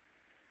him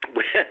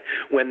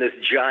when this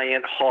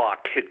giant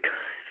hawk had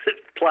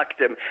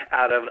plucked him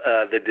out of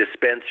the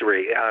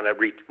dispensary on a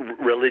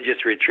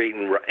religious retreat.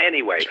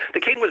 Anyway, the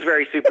king was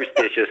very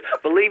superstitious,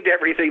 believed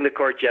everything the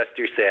court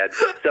jester said.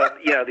 So,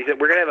 they said,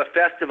 we're going to have a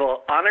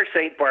festival, honor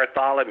St.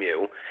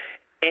 Bartholomew.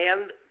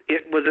 And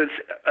it was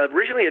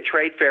originally a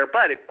trade fair,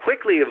 but it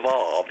quickly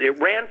evolved. It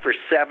ran for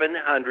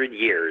 700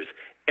 years,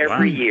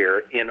 every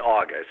year in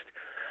August,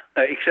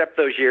 except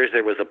those years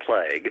there was a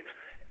plague.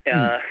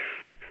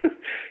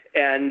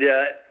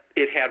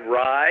 It had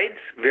rides,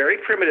 very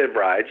primitive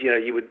rides.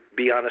 You would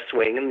be on a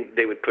swing and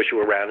they would push you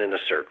around in a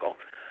circle.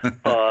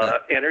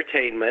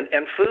 Entertainment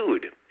and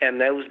food. And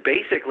those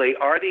basically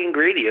are the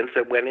ingredients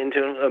that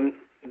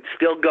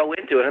still go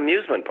into an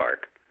amusement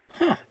park.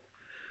 Huh.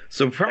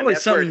 So probably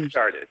where it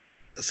started.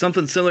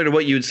 Something similar to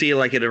what you would see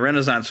like at a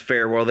Renaissance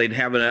fair where they'd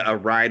have a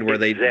ride where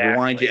they'd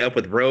wind you up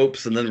with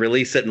ropes and then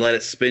release it and let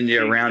it spin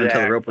you around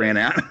until the rope ran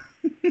out.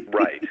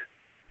 Right.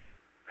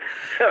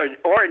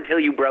 Or until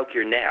you broke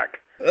your neck.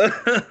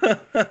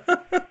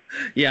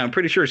 Yeah, I'm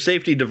pretty sure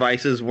safety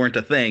devices weren't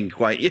a thing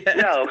quite yet.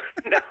 No.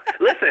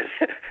 Listen,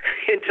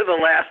 into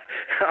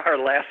our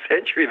last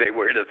century, they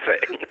weren't a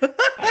thing.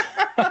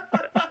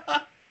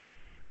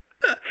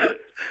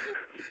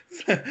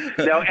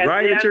 No, and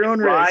ride at your own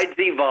rides risk.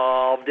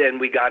 Evolved, and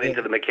we got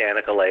into the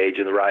mechanical age,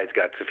 and the rides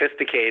got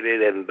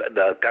sophisticated, and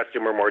the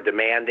customer more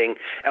demanding.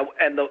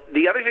 And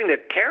the other thing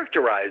that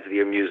characterized the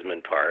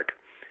amusement park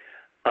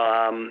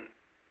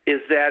is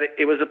that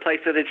it was a place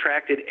that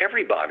attracted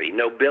everybody,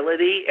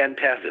 nobility and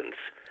peasants,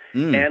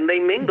 and they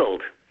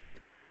mingled.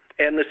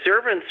 And the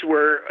servants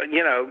were,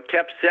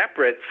 kept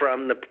separate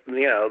from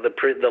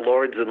the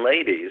lords and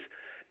ladies,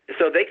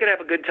 so they could have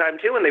a good time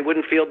too, and they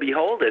wouldn't feel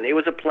beholden. It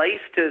was a place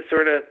to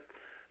sort of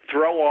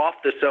throw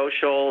off the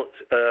social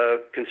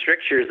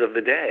constrictures of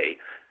the day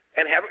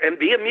and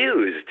be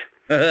amused.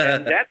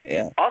 And that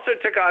also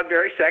took on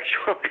very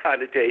sexual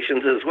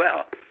connotations as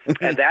well,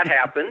 and that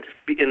happened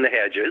in the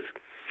hedges.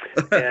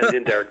 And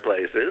in dark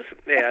places,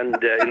 and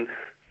then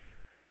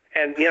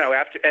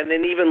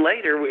even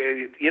later,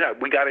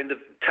 we got into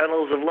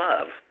tunnels of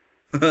love,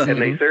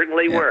 and they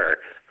certainly were.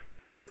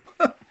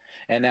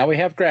 And now we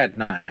have grad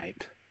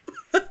night.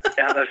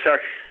 I'm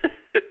sorry.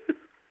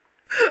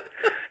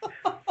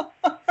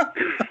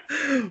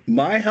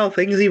 My, how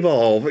things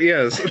evolve.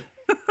 Yes.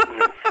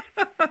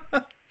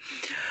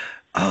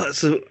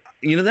 So.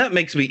 That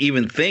makes me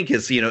even think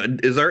is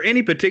there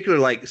any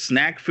particular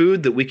snack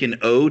food that we can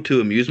owe to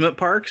amusement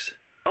parks?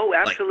 Oh,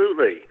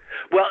 absolutely.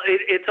 Well,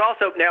 it's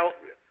also now,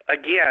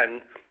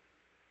 again,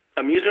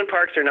 amusement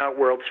parks are not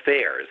World's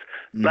Fairs,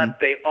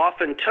 but they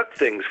often took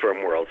things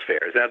from World's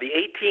Fairs. Now, the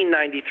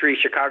 1893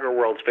 Chicago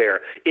World's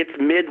Fair, its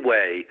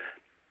midway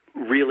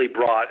really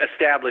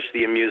established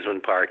the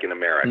amusement park in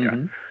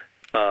America.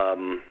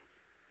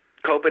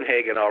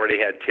 Copenhagen already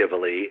had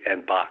Tivoli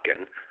and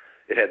Bakken.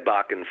 It had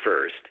Bakken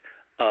first.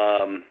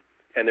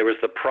 And there was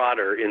the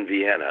Prater in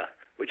Vienna,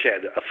 which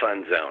had a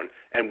fun zone.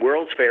 And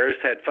World's Fairs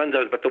had fun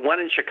zones, but the one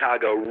in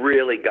Chicago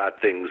really got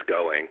things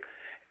going.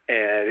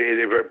 And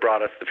it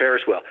brought us the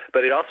Ferris wheel.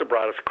 But it also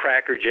brought us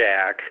Cracker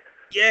Jack,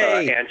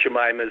 Aunt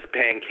Jemima's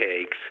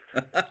pancakes.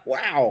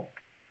 Wow.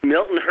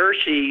 Milton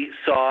Hershey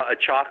saw a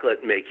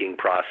chocolate making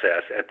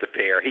process at the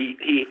fair.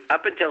 He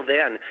up until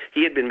then,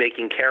 he had been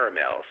making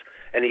caramels,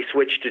 and he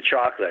switched to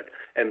chocolate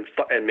and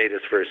made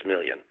his first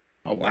million.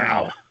 Oh,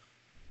 wow.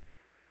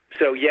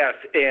 So, yes,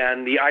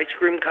 and the ice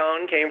cream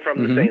cone came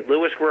from the St.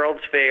 Louis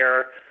World's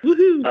Fair.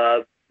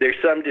 Woohoo! There's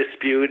some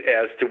dispute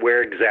as to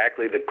where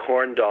exactly the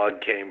corn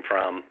dog came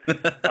from.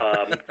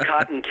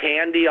 Cotton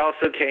candy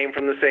also came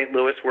from the St.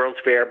 Louis World's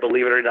Fair,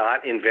 believe it or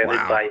not, invented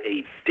by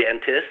a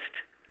dentist.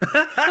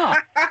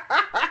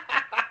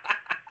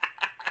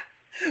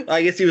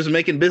 I guess he was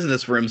making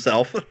business for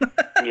himself.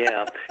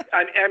 Yeah.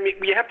 I mean,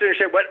 you have to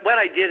understand, what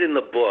I did in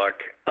the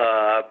book,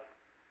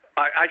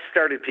 I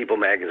started People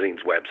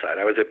Magazine's website.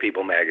 I was at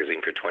People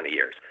Magazine for 20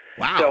 years.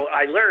 Wow. So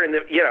I learned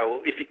that,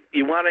 if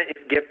you want to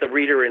get the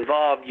reader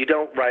involved, you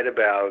don't write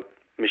about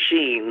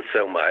machines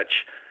so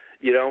much.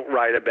 You don't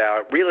write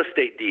about real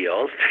estate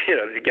deals,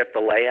 to get the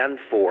land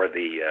for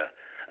the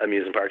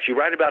amusement parks. You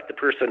write about the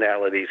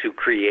personalities who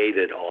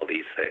created all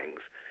these things.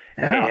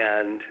 Yeah.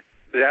 And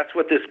that's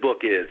what this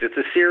book is. It's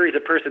a series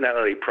of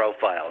personality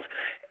profiles.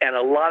 And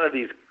a lot of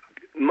these,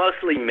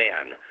 mostly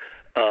men,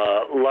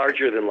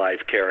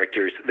 larger-than-life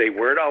characters, they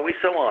weren't always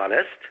so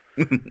honest,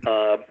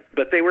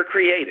 but they were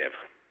creative.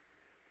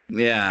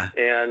 Yeah.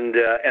 And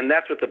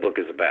that's what the book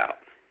is about.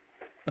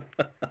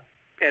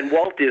 And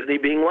Walt Disney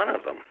being one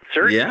of them,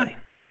 certainly. Yeah.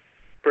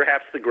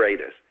 Perhaps the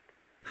greatest.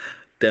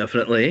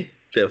 Definitely.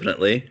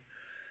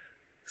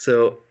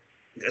 So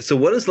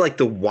what is like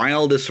the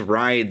wildest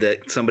ride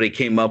that somebody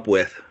came up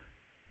with?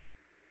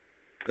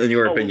 In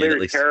your opinion, at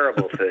least.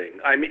 Terrible thing.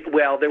 I mean,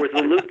 there was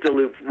the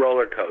Loop-de-Loop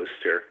roller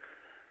coaster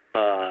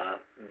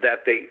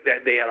that they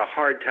had a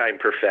hard time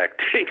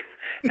perfecting,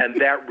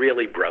 and that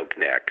really broke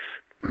necks.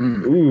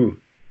 Ooh.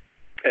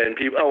 And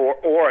people,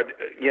 or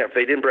if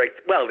they didn't break,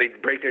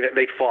 they'd break their neck,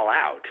 they'd fall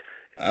out.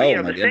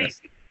 Oh, my goodness.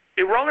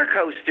 Roller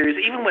coasters,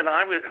 even when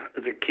I was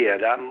a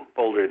kid, I'm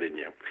older than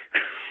you.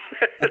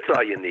 That's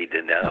all you need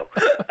to know.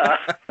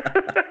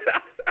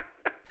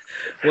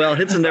 Well,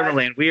 Hits in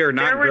Neverland, we are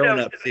not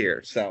grown-ups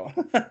here, so.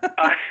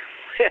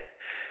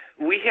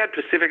 We had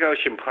Pacific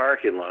Ocean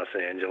Park in Los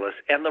Angeles,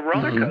 and the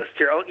roller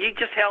coaster, you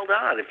just held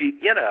on. If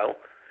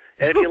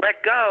and if you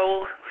let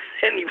go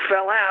and you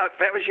fell out,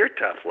 that was your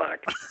tough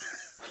luck.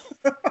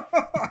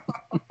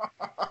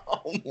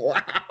 Oh,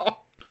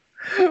 wow.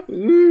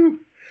 Ooh.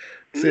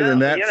 See,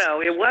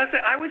 it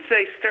wasn't. I would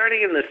say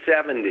starting in the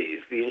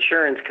 70s, the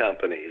insurance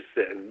companies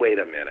said, "Wait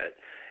a minute,"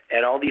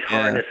 and all these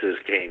harnesses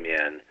came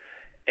in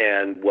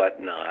and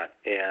whatnot.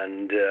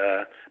 And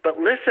but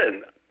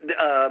listen,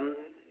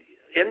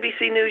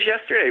 NBC News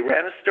yesterday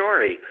ran a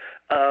story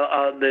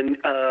on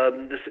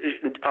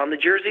the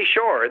Jersey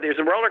Shore. There's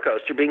a roller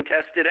coaster being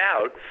tested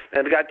out,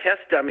 and they got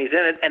test dummies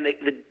in it, and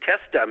the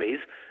test dummies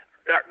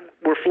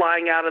were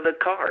flying out of the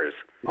cars.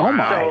 Oh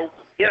my!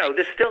 So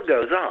this still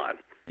goes on.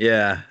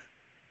 Yeah.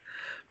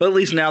 Well, at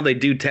least now they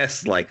do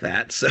tests like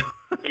that, so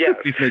yes.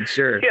 We've made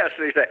sure. Yes,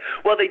 they say.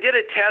 Well, they did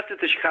a test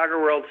at the Chicago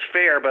World's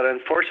Fair, but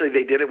unfortunately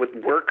they did it with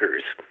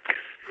workers.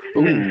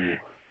 Ooh.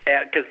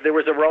 Because there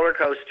was a roller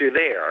coaster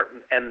there,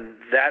 and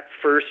that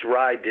first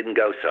ride didn't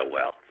go so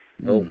well.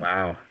 Oh,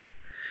 wow.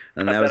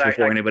 And that was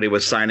before anybody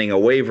was signing a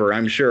waiver,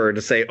 I'm sure,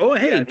 to say, oh,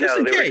 hey, just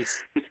in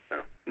case.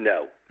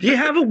 No. Do you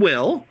have a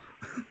will?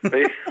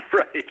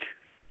 Right.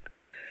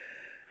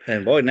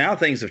 And boy, now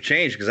things have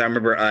changed, because I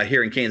remember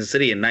here in Kansas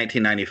City in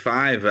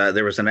 1995,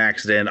 there was an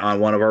accident on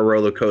one of our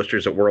roller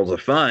coasters at Worlds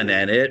of Fun,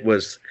 and it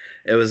was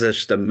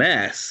just a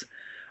mess.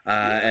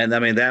 And I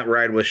mean, that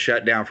ride was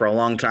shut down for a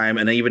long time.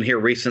 And even here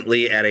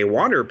recently at a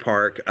water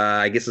park,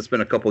 I guess it's been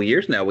a couple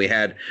years now, we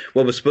had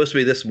what was supposed to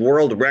be this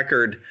world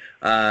record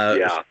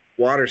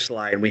water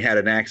slide, and we had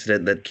an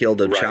accident that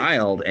killed a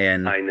child.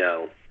 And I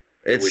know.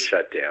 It was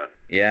shut down.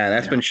 Yeah,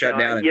 that's been shut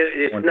down.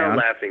 It's no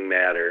laughing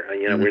matter.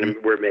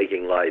 We're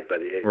making light,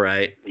 but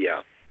right.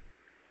 Yeah.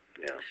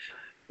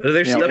 But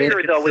there's stuff that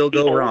can still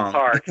go wrong.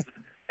 Parks,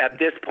 at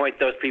this point,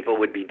 those people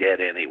would be dead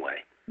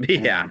anyway.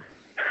 Yeah.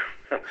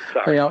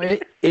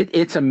 Sorry.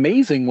 It's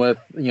amazing with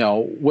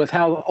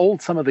how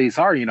old some of these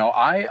are.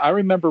 I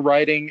remember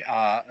riding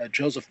a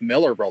Joseph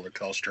Miller roller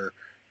coaster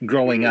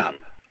growing up.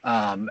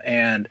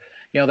 And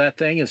that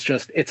thing is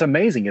it's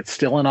amazing. It's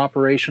still in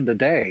operation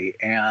today.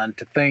 And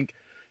to think,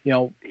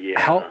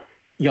 how,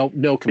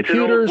 no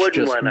computers,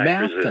 just one,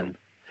 math. And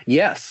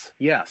yes.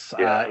 Yeah,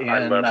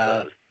 I love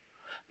those.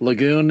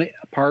 Lagoon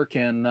Park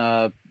in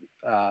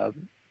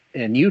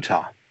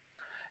Utah.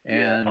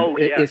 And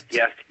yes.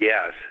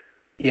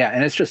 Yeah,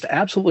 and it's just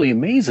absolutely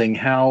amazing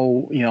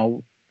how,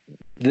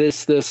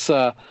 this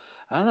I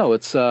don't know,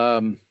 it's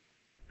I'm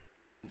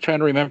trying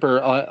to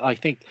remember, I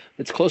think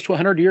it's close to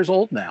 100 years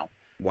old now.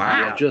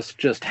 Wow.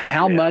 Just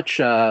how much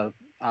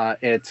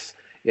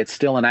it's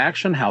still in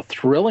action, how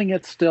thrilling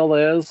it still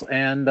is,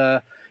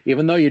 and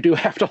even though you do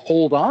have to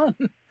hold on,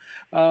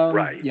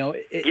 right. But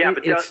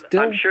it's still,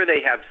 I'm sure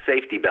they have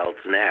safety belts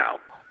now.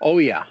 Oh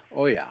yeah.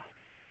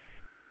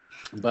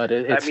 But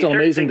it's still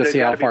amazing to see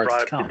how far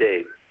it's come.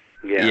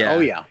 Yeah. Oh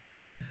yeah.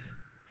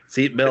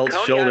 Seat belts,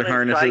 shoulder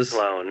harnesses.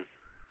 Cyclone.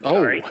 Oh.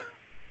 Sorry.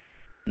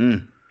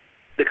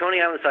 The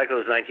Coney Island Cyclone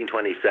was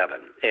 1927,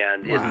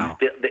 and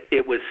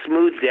it was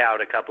smoothed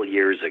out a couple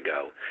years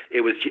ago.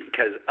 It was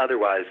because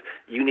otherwise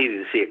you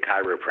needed to see a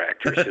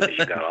chiropractor as soon as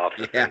you got off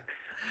the thing.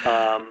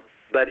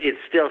 But it's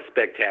still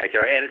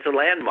spectacular, and it's a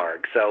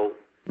landmark, so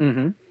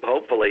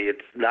hopefully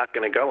it's not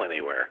going to go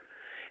anywhere.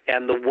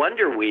 And the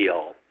Wonder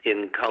Wheel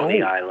in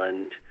Coney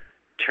Island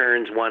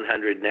turns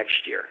 100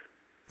 next year.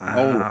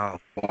 Oh,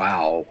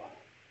 wow.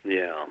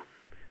 Yeah.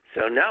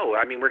 So, no,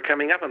 I mean, we're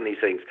coming up on these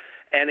things.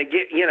 And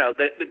again,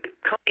 the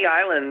Coney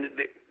Island,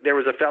 there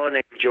was a fellow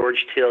named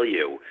George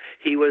Tillieu.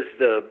 He was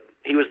the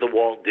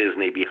Walt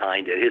Disney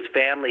behind it. His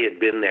family had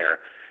been there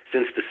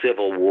since the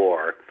Civil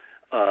War.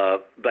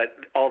 But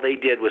all they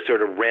did was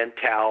sort of rent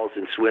towels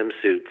and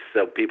swimsuits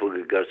so people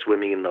could go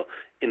swimming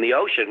in the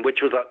ocean,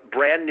 which was a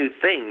brand new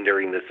thing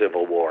during the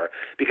Civil War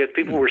because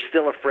people were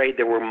still afraid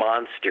there were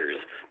monsters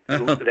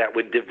that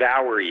would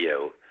devour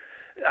you.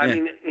 I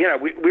mean,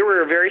 we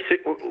were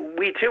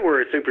we too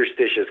were a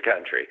superstitious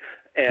country,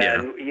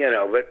 and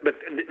but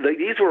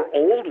these were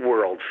old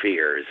world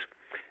fears,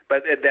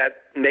 but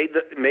that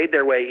made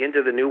their way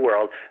into the New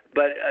World.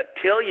 But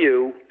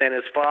Tilliou and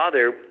his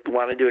father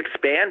wanted to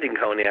expand in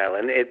Coney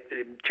Island.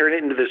 It turned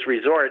it into this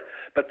resort,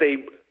 but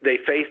they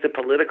faced a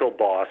political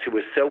boss who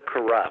was so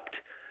corrupt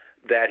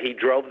that he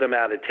drove them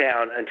out of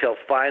town until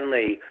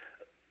finally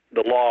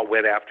the law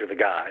went after the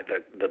guy,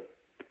 the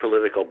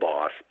political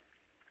boss.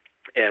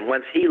 And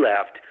once he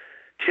left,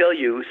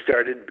 Tilliou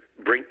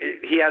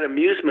he had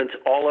amusements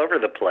all over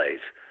the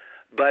place.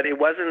 But it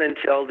wasn't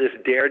until this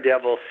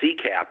daredevil sea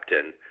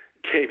captain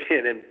came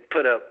in and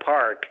put a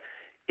park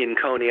in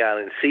Coney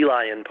Island, Sea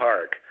Lion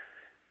Park,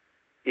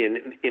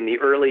 in the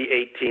early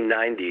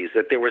 1890s,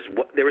 that it was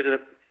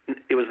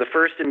the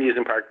first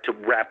amusement park to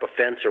wrap a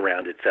fence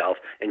around itself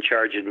and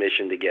charge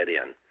admission to get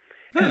in.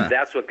 And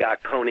that's what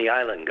got Coney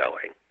Island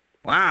going.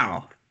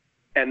 Wow.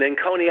 And then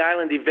Coney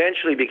Island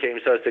eventually became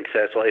so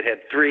successful, it had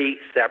 3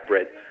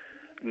 separate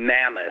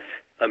mammoth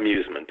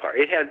amusement parks.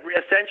 It had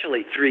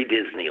essentially 3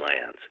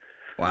 Disneylands.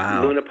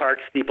 Wow. Luna Park,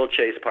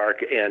 Steeplechase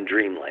Park, and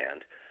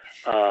Dreamland.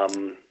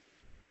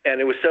 And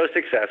it was so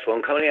successful,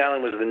 and Coney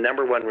Island was the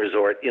 #1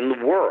 resort in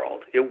the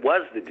world. It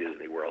was the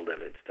Disney World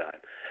of its time.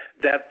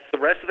 That the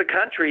rest of the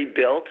country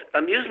built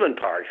amusement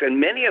parks, and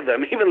many of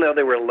them, even though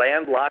they were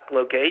landlocked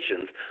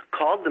locations,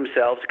 called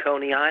themselves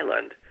Coney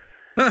Island.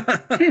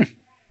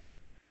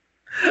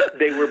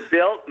 They were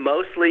built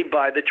mostly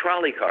by the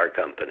trolley car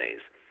companies,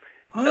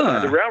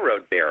 the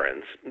railroad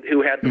barons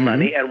who had the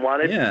money and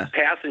wanted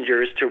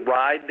passengers to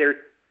ride their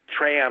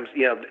trams.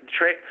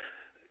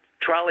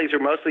 Trolleys are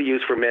mostly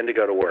used for men to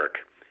go to work.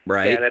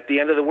 Right. And at the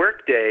end of the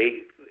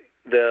workday,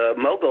 the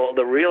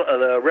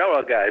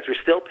railroad guys were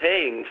still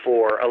paying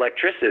for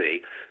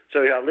electricity. So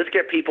let's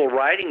get people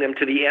riding them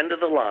to the end of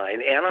the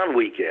line and on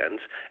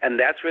weekends, and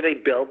that's where they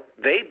built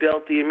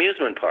the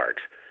amusement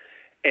parks.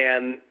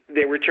 And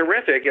they were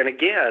terrific. And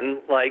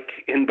again,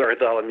 like in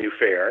Bartholomew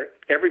Fair,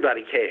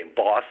 everybody came,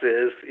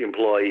 bosses,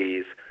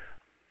 employees,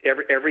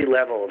 every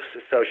level of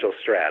social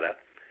strata.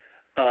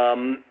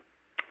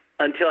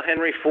 Until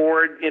Henry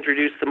Ford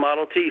introduced the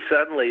Model T,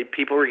 suddenly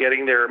people were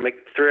getting their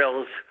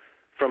thrills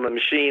from a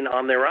machine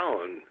on their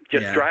own,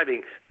 just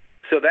driving.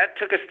 So that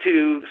took us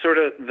to sort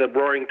of the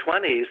Roaring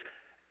 '20s,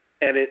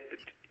 and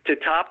to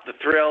top the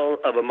thrill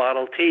of a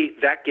Model T,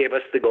 that gave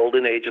us the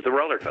golden age of the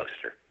roller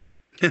coaster.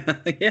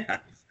 Yeah,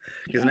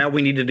 because now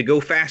we needed to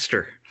go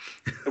faster.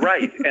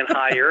 Right, and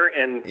higher,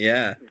 and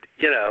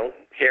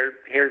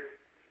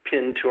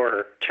hairpin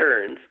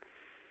turns.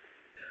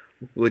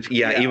 Which,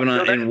 even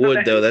in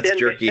wood, though, that's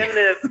jerky. Then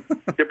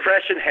the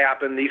Depression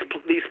happened.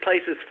 These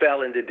places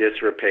fell into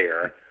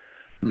disrepair.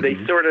 Mm-hmm. They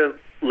sort of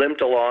limped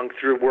along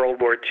through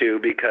World War II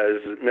because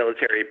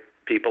military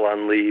people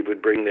on leave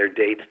would bring their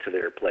dates to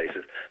their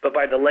places. But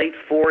by the late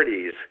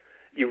 40s,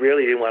 you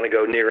really didn't want to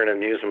go near an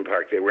amusement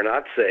park. They were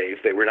not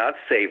safe. They were not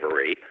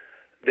savory.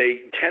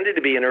 They tended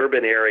to be in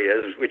urban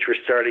areas, which were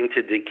starting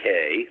to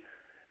decay.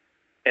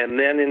 And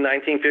then in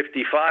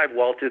 1955,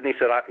 Walt Disney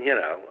said,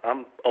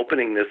 I'm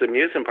opening this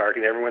amusement park.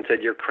 And everyone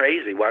said, you're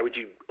crazy. Why would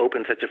you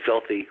open such a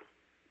filthy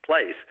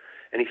place?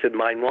 And he said,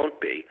 mine won't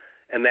be.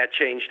 And that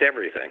changed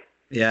everything.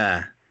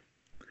 Yeah.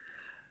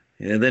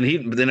 And then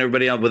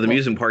everybody else with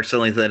amusement parks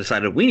suddenly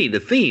decided, we need a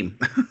theme.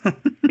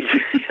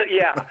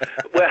 Yeah.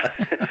 Well,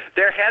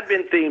 there had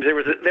been themes. There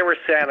were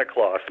Santa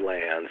Claus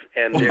lands,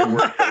 and there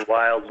were some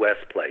Wild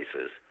West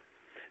places.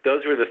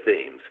 Those were the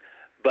themes.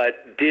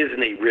 But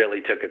Disney really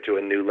took it to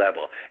a new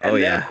level. And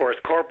then, of course,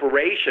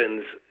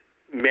 corporations,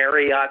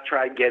 Marriott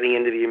tried getting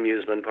into the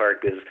amusement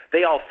park business.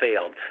 They all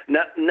failed.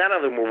 None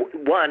of them were,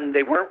 one,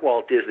 they weren't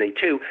Walt Disney.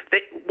 Two,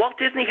 Walt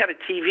Disney had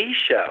a TV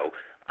show.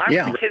 I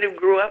was a kid who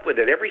grew up with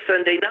it every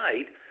Sunday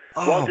night.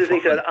 Walt Disney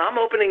said, I'm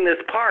opening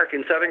this park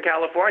in Southern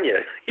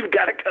California. You've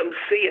got to come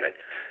see it.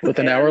 With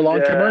an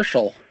hour-long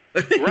commercial.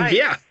 Right.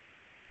 Yeah.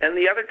 And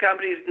the other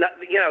companies,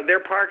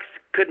 their parks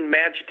couldn't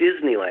match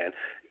Disneyland.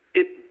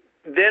 It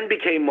then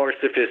became more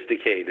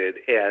sophisticated,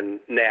 and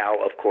now,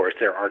 of course,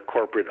 there are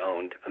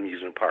corporate-owned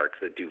amusement parks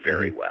that do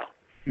very well.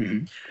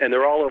 Mm-hmm. And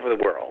they're all over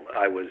the world.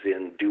 I was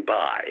in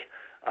Dubai.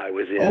 I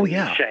was in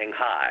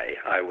Shanghai.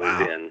 I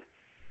was in...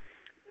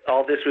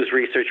 All this was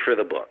research for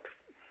the book.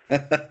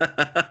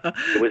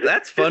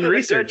 That's fun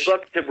research. A good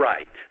book to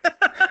write.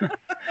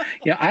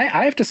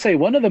 I have to say,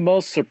 one of the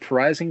most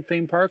surprising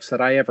theme parks that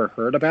I ever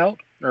heard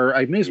about, or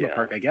amusement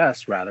park, I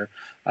guess, rather,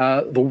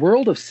 the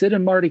World of Sid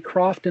and Marty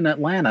Krofft in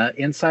Atlanta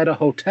inside a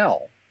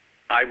hotel.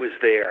 I was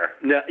there.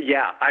 No,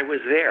 I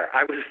was there.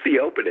 I was the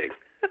opening.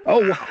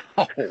 Oh,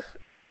 wow.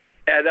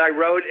 And I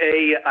rode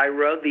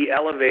the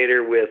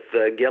elevator with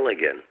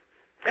Gilligan.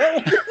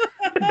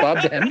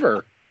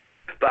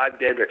 Bob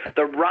Denver.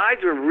 The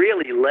rides were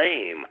really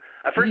lame.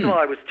 First of all,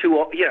 I was too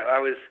old. I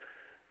was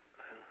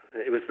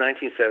It was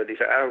 1970.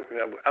 So I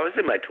was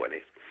in my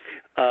 20s.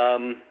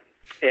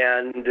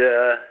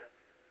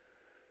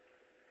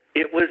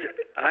 It was,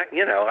 I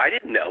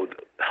didn't know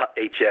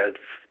H.F.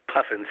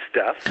 Puffin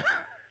stuff.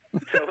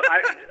 So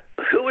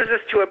who was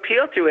this to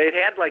appeal to? It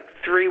had like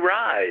 3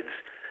 rides.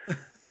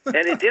 And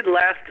it didn't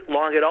last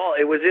long at all.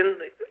 It was a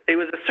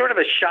sort of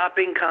a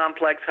shopping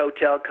complex,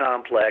 hotel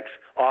complex,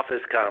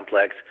 office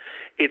complex.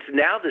 It's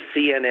now the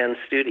CNN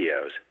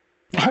studios.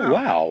 Oh,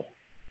 wow.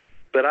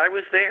 But I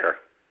was there.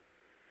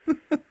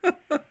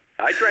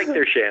 I drank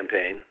their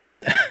champagne.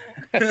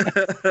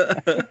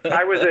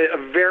 I was a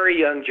very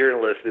young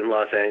journalist in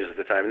Los Angeles at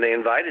the time, and they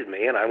invited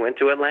me, and I went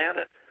to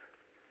Atlanta.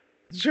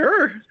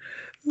 Sure.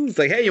 It's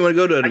like, hey, you want to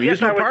go to an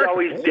amusement park? I was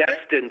always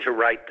destined to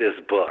write this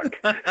book.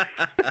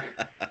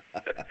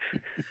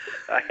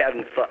 I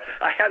hadn't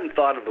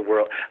thought of the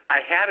world.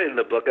 I had it in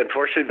the book.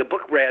 Unfortunately, the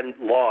book ran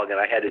long, and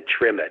I had to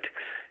trim it.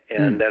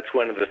 And that's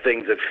one of the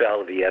things that fell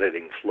to the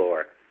editing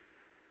floor.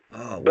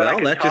 Oh, well,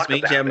 that just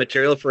means you have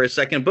material for a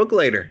second book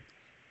later.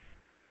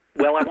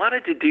 Well, I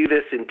wanted to do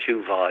this in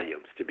 2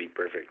 volumes, to be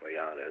perfectly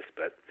honest,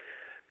 but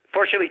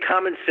fortunately,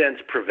 common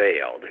sense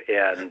prevailed,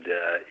 and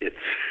it's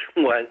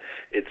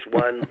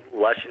one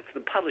luscious. The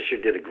publisher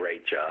did a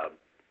great job;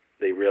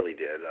 they really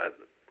did.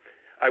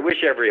 I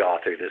wish every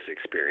author this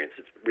experience.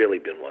 It's really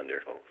been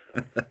wonderful.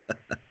 So.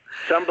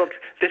 Some books.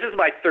 This is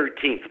my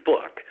 13th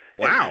book.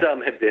 Wow. And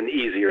some have been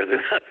easier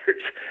than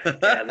others,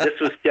 and this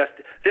was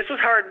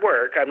hard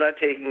work. I'm not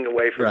taking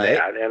away from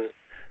that,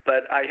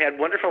 but I had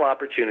wonderful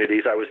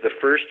opportunities. I was the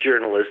first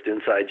journalist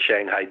inside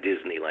Shanghai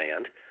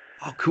Disneyland.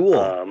 Oh,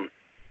 cool.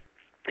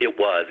 It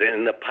was.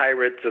 And the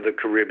Pirates of the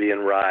Caribbean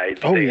ride.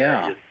 Oh, they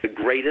yeah. are just the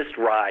greatest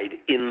ride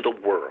in the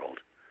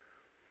world.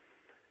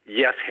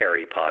 Yes,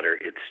 Harry Potter,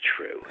 it's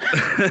true.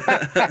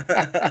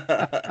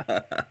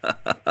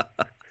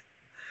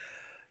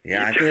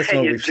 Yeah, I think that's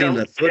what we've seen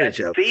the footage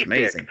of. It's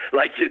amazing.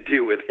 Like you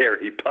do with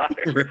Harry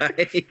Potter.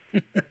 Right.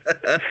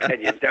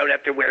 And you don't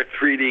have to wear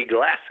 3D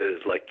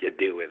glasses like you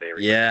do with Harry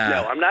Potter. Yeah.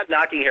 No, I'm not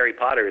knocking Harry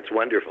Potter. It's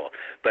wonderful.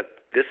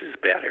 But this is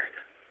better.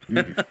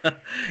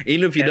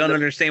 Even if you don't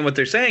understand what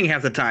they're saying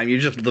half the time, you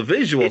just the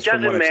visuals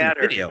from what I've seen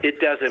the video.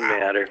 It doesn't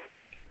matter.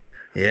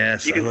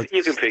 Yes. You can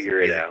figure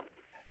it out.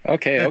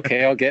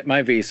 Okay, I'll get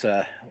my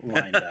visa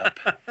lined up.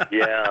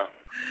 Yeah.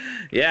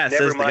 Yeah, it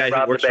says the guy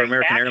who works for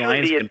American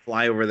Airlines can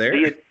fly over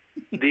there.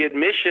 The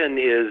admission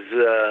is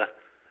the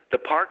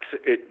park's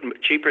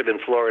cheaper than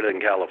Florida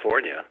and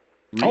California.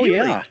 Oh,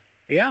 Really?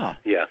 yeah.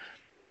 Yeah.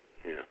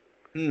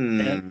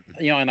 And,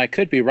 and I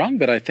could be wrong,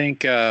 but I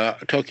think the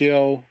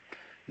Tokyo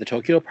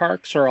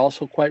parks are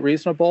also quite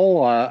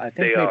reasonable. I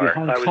think maybe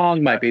Hong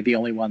Kong might be the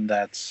only one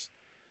that's...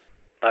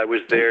 I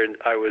was there.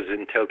 I was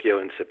in Tokyo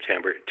in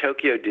September.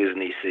 Tokyo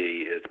Disney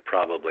Sea is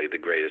probably the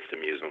greatest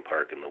amusement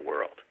park in the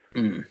world.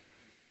 Mm.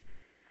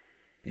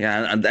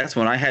 Yeah, and that's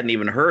one I hadn't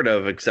even heard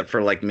of, except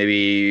for like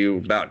maybe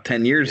about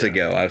 10 years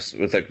ago. I was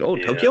like, oh,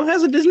 Tokyo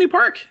has a Disney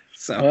park?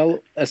 So. Well,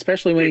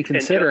 especially when you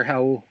consider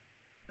how...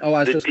 Oh,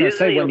 I was just going to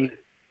say when you...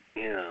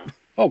 Yeah.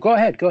 Oh, go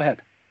ahead.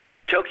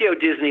 Tokyo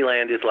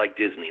Disneyland is like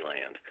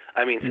Disneyland.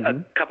 I mean,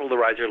 a couple of the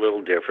rides are a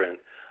little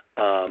different.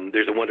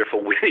 There's a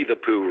wonderful Winnie the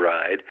Pooh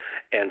ride,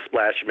 and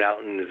Splash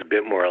Mountain is a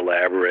bit more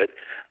elaborate.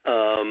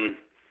 But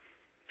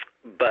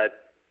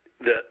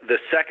the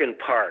second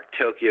park,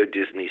 Tokyo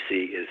Disney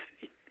Sea, is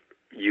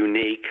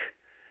unique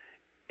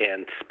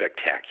and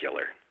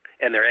spectacular.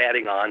 And they're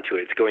adding on to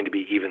it. It's going to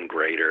be even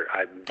greater.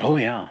 I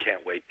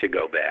can't wait to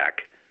go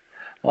back.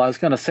 Well, I was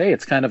going to say,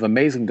 it's kind of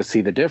amazing to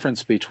see the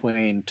difference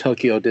between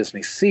Tokyo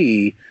Disney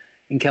Sea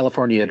and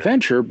California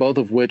Adventure, both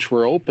of which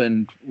were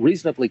opened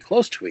reasonably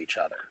close to each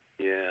other.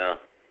 Yeah.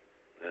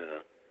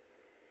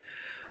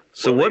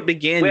 So what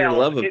began your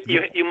love of...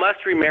 You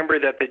must remember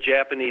that the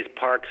Japanese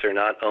parks are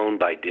not owned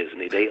by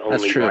Disney. They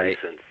only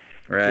license.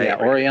 Right. Yeah,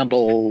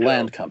 Oriental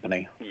Land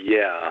Company.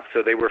 Yeah,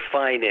 so they were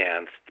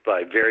financed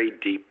by very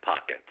deep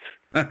pockets.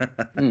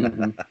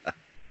 Mm-hmm.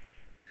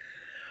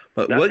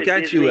 But what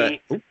got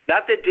Disney, you...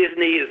 Not that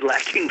Disney is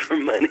lacking for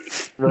money.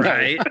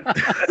 Right.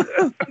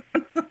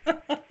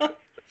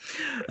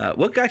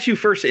 What got you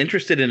first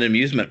interested in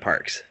amusement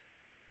parks?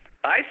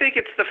 I think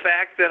it's the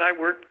fact that I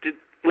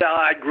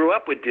I grew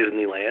up with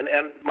Disneyland,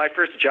 and my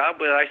first job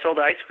was I sold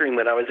ice cream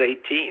when I was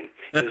 18.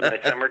 It was my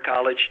summer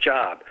college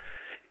job,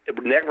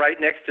 right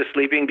next to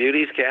Sleeping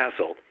Beauty's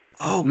castle.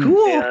 Oh,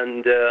 cool.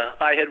 And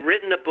I had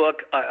written a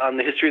book on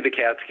the history of the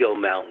Catskill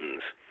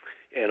Mountains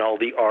and all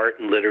the art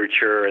and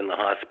literature and the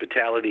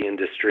hospitality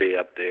industry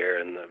up there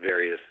and the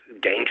various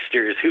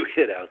gangsters who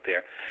hid out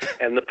there.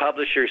 And the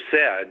publisher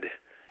said,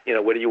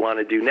 what do you want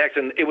to do next?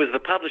 And it was the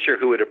publisher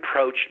who had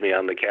approached me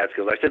on the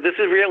Catskills. I said, this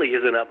really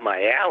isn't up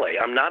my alley.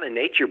 I'm not a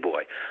nature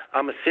boy.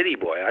 I'm a city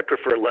boy. I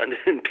prefer London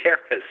and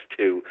Paris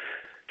to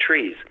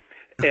trees.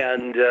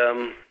 And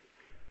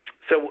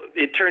so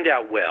it turned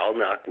out well,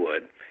 knock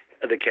wood,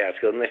 the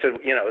Catskills. And they said,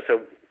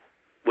 so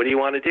what do you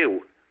want to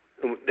do?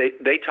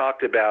 They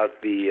talked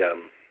about the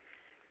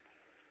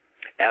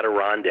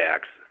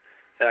Adirondacks.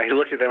 And I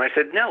looked at them. I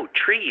said, no,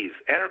 trees.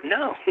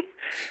 No.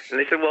 And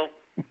they said, well,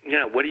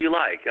 what do you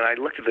like? And I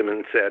looked at them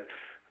and said,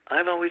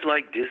 I've always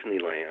liked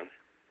Disneyland.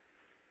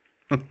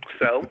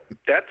 So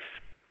that's,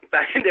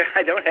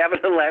 I don't have an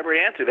elaborate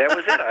answer. That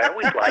was it. I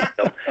always liked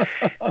them.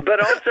 But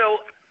also,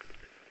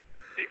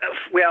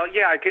 well,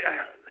 yeah,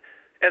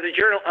 as a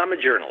I'm a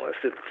journalist.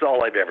 It's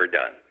all I've ever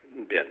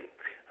been.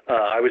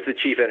 I was the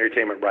chief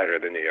entertainment writer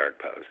of the New York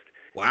Post.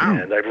 Wow.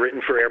 And I've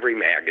written for every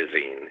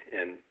magazine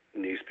and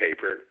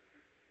newspaper,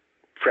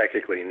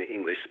 practically in the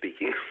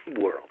English-speaking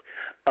world.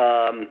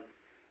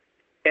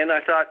 And I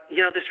thought,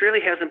 this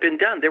really hasn't been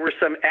done. There were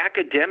some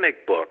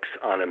academic books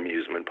on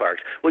amusement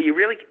parks. Well,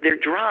 they're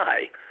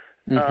dry.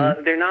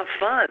 Mm-hmm. They're not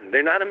fun.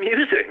 They're not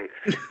amusing.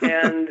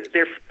 And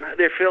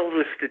they're filled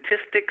with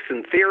statistics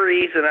and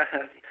theories. And,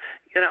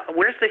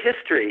 where's the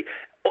history?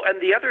 Oh,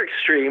 and the other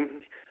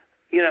extreme,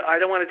 I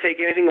don't want to take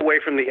anything away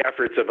from the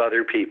efforts of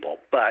other people,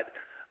 but,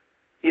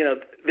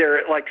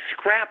 they're like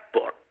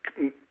scrapbook,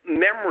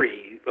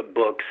 memory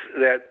books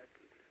that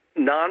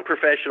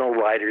non-professional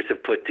writers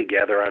have put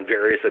together on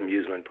various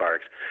amusement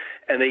parks.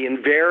 And they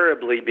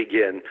invariably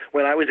begin,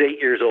 when I was 8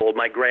 years old,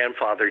 my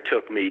grandfather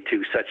took me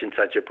to such and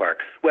such a park.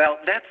 Well,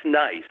 that's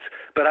nice,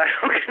 but I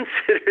don't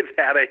consider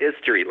that a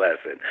history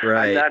lesson.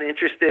 Right. I'm not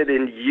interested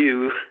in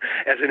you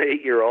as an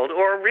 8-year-old,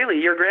 or really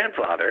your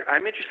grandfather.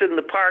 I'm interested in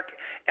the park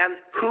and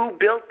who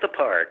built the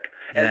park,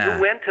 and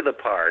who went to the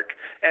park,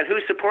 and who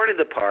supported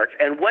the park,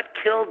 and what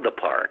killed the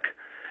park,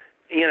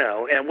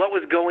 and what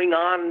was going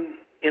on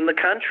in the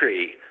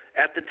country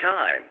at the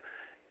time.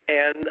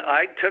 And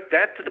I took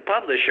that to the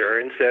publisher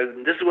and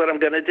said, this is what I'm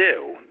going to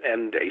do.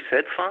 And they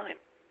said, fine.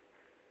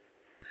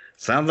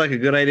 Sounds like a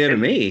good idea to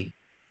me.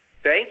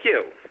 Thank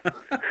you.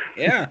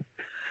 Yeah.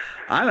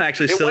 I'm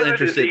actually still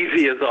interested. It wasn't as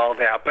easy as all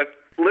that, but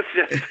let's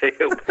just say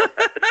it was.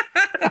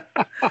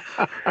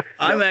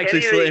 I'm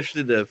actually still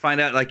interested to find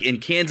out, like in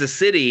Kansas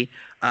City,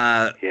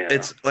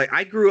 it's like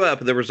I grew up,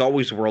 there was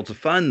always Worlds of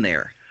Fun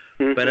there.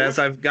 But as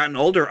I've gotten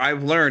older,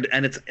 I've learned,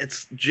 and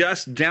it's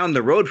just down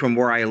the road from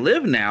where I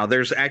live now.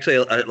 There's actually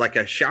like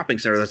a shopping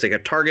center that's like a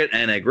Target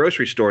and a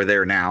grocery store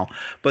there now.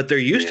 But there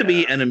used to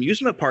be an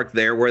amusement park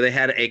there where they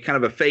had a kind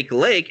of a fake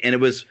lake, and it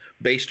was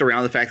based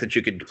around the fact that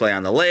you could play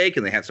on the lake,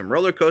 and they had some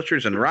roller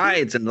coasters and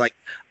rides, and like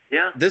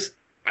this.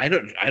 I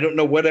don't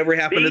know whatever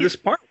happened to this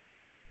park.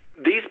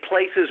 These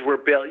places were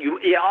built. You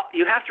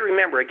have to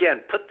remember, again,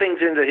 put things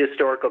into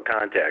historical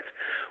context.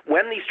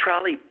 When these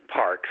trolley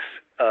parks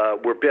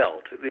were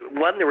built,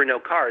 one, there were no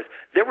cars,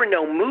 there were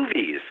no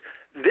movies.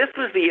 This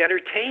was the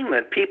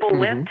entertainment people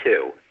went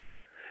to.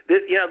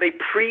 They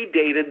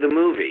predated the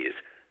movies.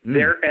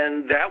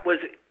 And it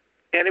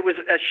was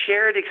a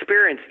shared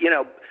experience.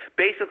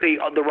 Basically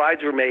the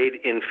rides were made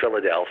in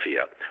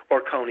Philadelphia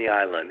or Coney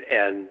Island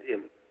and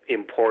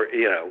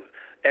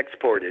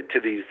exported to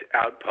these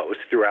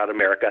outposts throughout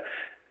America.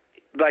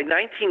 By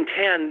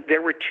 1910,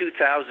 there were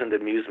 2,000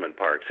 amusement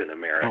parks in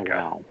America.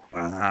 Oh,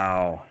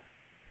 wow.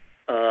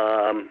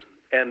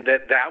 And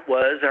that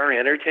was our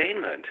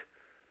entertainment.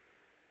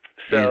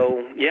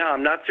 So,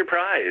 I'm not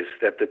surprised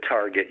that the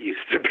Target used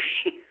to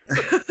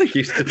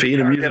be.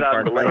 An amusement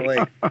park by the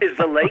lake. Is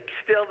the lake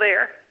still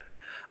there?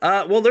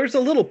 Well, there's a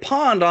little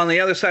pond on the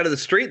other side of the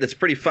street that's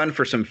pretty fun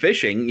for some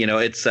fishing.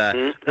 It's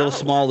a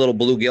small little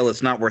bluegill.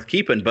 It's not worth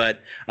keeping,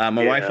 but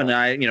my wife and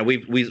I,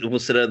 we'll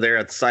sit out there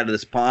at the side of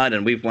this pond,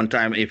 and one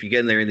time, if you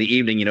get in there in the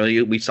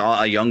evening, we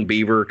saw a young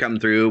beaver come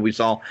through. We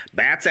saw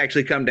bats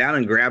actually come down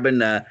and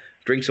grabbing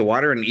drinks of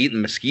water and eating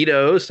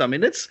mosquitoes. I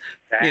mean, it's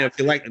if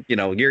you like,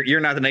 you're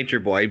not the nature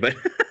boy, but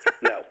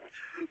no.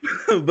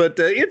 But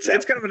it's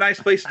kind of a nice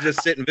place to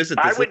just sit and visit.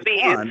 This I would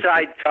be pond.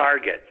 Inside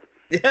Target.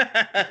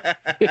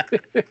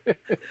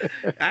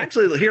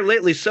 Actually, here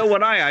lately, so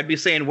would I. I'd be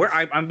saying,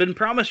 I've been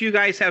promised you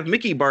guys have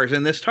Mickey bars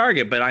in this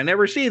Target, but I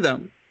never see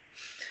them.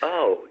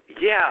 Oh,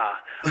 yeah.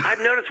 I've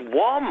noticed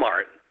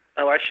Walmart.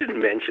 Oh, I shouldn't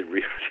mention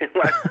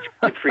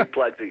free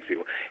plugs.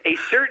 A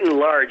certain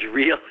large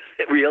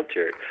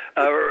realtor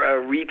or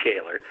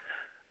retailer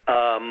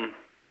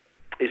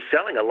is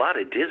selling a lot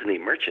of Disney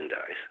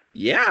merchandise.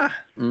 Yeah.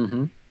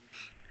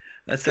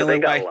 That's the only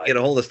way I can get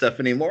a hold of stuff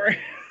anymore.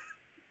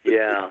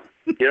 Yeah.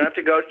 You don't have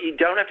to go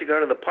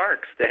to the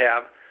parks to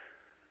have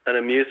an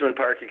amusement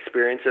park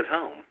experience at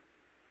home.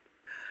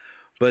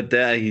 But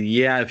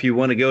if you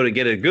want to go to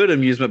get a good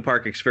amusement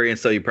park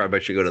experience, though, you probably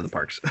should go to the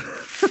parks.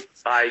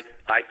 I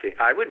think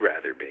I would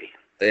rather be.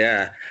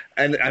 Yeah,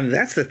 and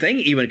that's the thing,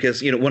 even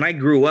because when I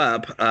grew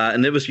up,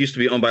 and it used to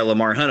be owned by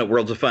Lamar Hunt at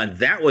Worlds of Fun.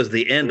 That was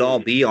the end all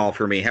be all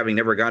for me, having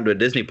never gone to a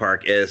Disney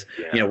park. Is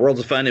Worlds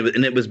of Fun,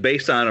 and it was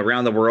based on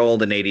Around the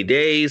World in 80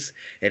 Days.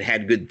 It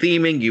had good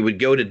theming. You would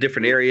go to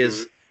different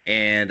areas,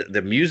 and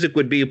the music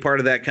would be a part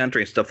of that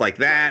country and stuff like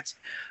that.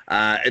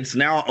 It's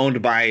now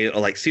owned by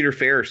like Cedar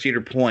Fair or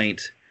Cedar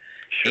Point,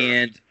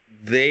 and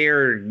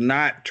they're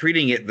not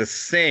treating it the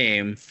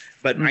same.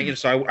 But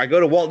I go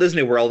to Walt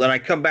Disney World and I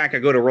come back, I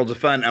go to Worlds of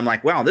Fun. I'm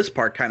like, wow, this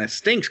park kind of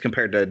stinks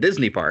compared to a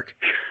Disney park.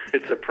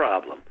 It's a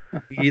problem.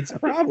 It's a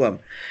problem.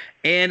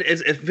 And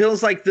it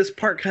feels like this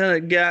park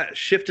kind of got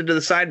shifted to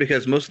the side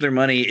because most of their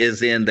money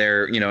is in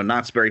their,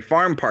 Knott's Berry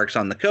Farm parks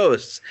on the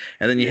coasts.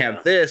 And then you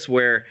have this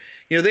where,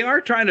 they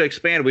are trying to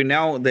expand.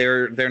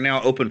 They're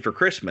now open for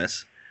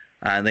Christmas.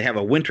 And they have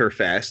a Winter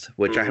Fest,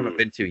 which I haven't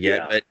been to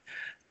yet, but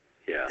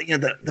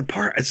the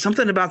park,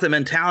 something about the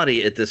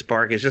mentality at this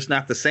park is just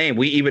not the same.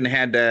 We even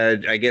had,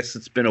 I guess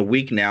it's been a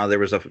week now, there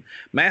was a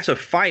massive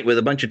fight with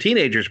a bunch of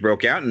teenagers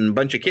broke out and a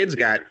bunch of kids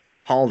got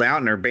hauled out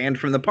and are banned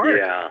from the park.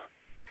 Yeah.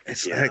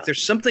 It's like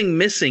there's something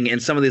missing in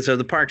some of these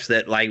other parks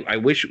that, like, I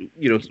wish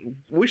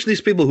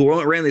these people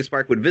who ran these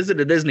parks would visit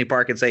a Disney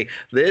park and say,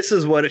 this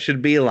is what it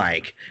should be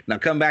like. Now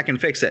come back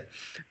and fix it.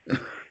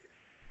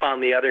 On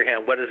the other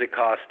hand, what does it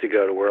cost to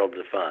go to Worlds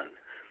of Fun?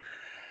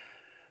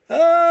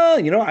 I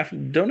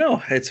don't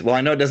know.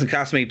 I know it doesn't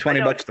cost me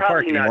 $20 to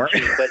park anymore.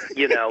 Cheap, but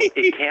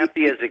it can't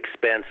be as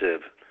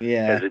expensive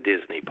as a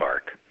Disney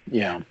park.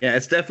 Yeah. Yeah,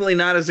 it's definitely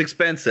not as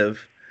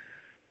expensive.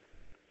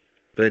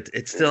 But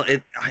it's still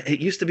it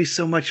used to be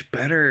so much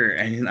better,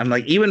 and I'm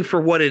like, even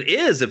for what it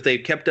is, if they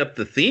kept up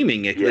the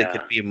theming, it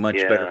could be a much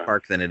better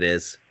park than it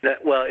is.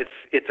 Well,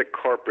 it's a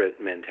corporate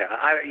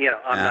mentality.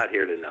 I'm not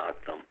here to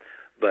knock them,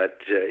 but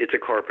it's a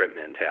corporate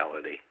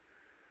mentality.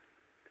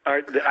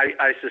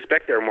 I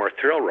suspect there are more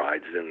thrill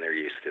rides than there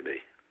used to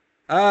be.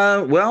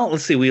 Well,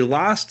 let's see. We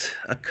lost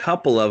a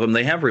couple of them.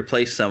 They have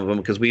replaced some of them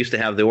because we used to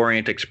have the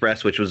Orient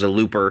Express, which was a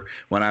looper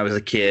when I was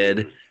a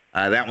kid.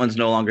 That one's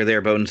no longer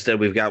there, but instead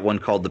we've got one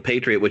called the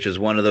Patriot, which is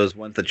one of those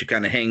ones that you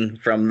kind of hang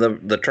from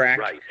the track.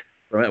 Right.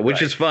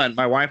 Which is fun.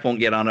 My wife won't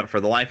get on it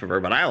for the life of her,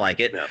 but I like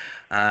it. No.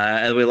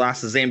 And we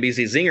lost the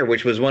Zambezi Zinger,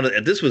 which was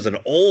this was an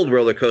old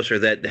roller coaster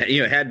that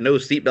had no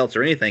seatbelts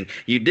or anything.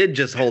 You did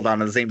just hold on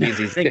to the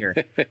Zambezi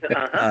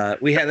Zinger.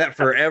 We had that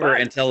forever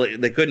until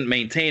they couldn't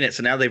maintain it.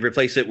 So now they've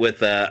replaced it with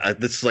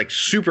this like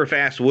super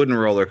fast wooden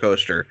roller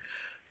coaster.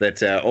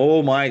 That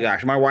oh my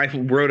gosh, my wife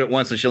rode it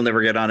once and she'll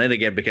never get on it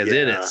again because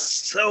it is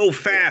so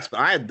fast. But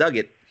I dug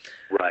it.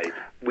 Right.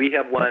 We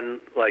have one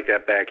like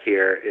that back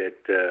here at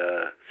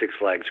Six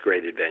Flags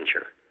Great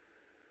Adventure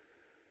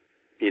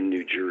in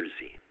New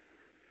Jersey.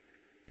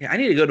 Yeah, I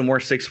need to go to more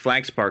Six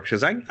Flags parks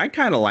because I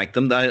kind of like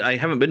them. I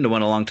haven't been to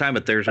one in a long time,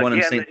 but there's one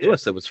in St.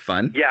 Louis that was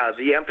fun. Yeah,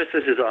 the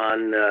emphasis is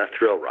on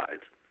thrill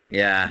rides.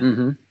 Yeah.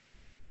 Mm-hmm.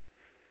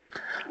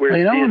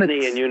 Whereas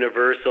Disney and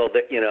Universal,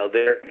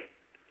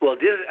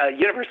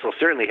 Universal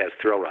certainly has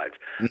thrill rides,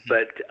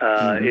 but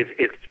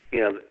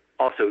it's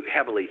also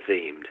heavily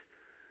themed.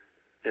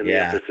 And the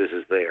emphasis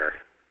is there.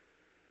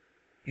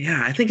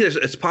 Yeah, I think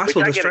it's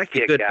possible to strike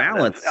a good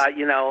balance.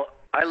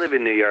 I live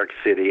in New York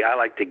City. I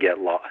like to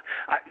get lost.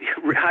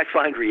 I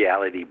find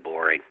reality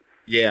boring.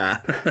 Yeah.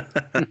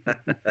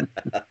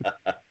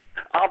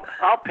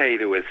 I'll pay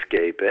to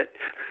escape it.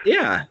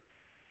 Yeah.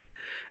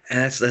 And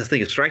that's the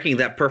thing, striking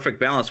that perfect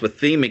balance with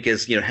theming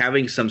is,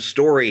 having some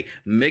story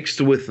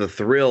mixed with the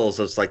thrills.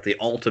 It's like the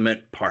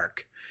ultimate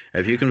park.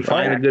 If you can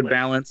find a good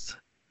balance.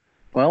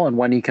 Well, and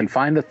when you can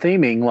find the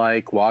theming,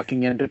 like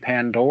walking into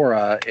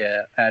Pandora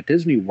at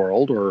Disney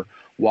World or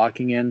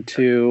walking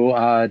into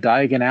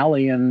Diagon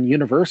Alley in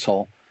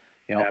Universal,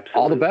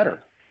 all the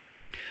better.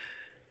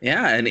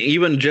 Yeah, and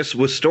even just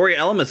with story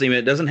elements,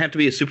 it doesn't have to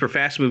be a super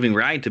fast-moving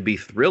ride to be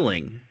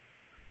thrilling.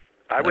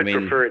 I would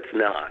prefer it's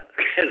not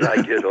as I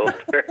get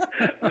older.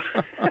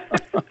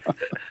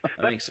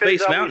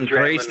 Space Mountain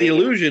creates the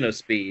illusion of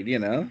speed,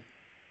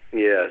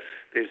 Yes.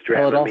 There's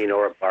Dramamine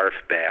or a barf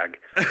bag.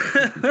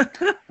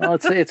 Well,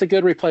 it's a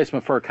good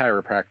replacement for a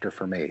chiropractor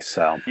for me.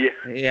 So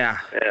yeah.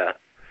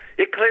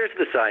 It clears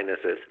the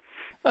sinuses,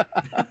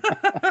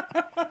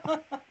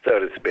 so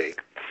to speak.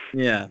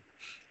 Yeah,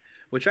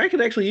 which I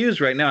could actually use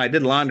right now. I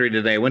did laundry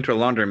today. I went to a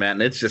laundromat,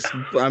 and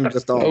I'm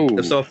just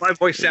all. So if my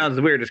voice sounds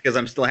weird, it's because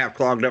I'm still half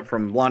clogged up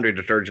from laundry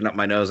detergent up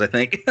my nose, I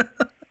think.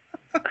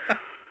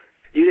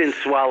 You didn't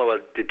swallow a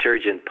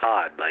detergent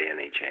pod by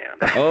any chance?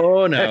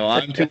 Oh, no.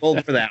 I'm too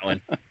old for that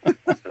one.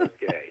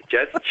 Okay.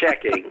 Just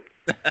checking.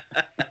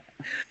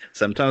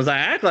 Sometimes I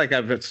act like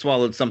I've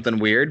swallowed something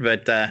weird,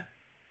 but... That's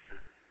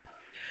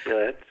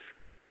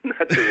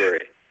not to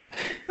worry.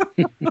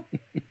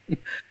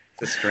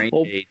 It's a strange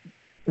age.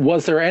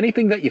 Was there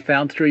anything that you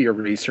found through your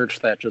research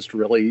that just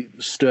really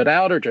stood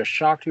out or just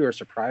shocked you or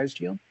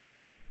surprised you?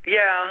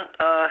 Yeah.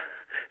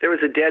 There was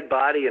a dead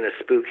body in a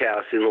spook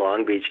house in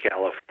Long Beach,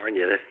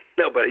 California that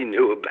nobody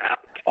knew about.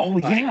 Oh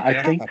yeah,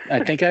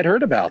 I think I'd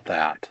heard about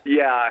that.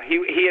 Yeah,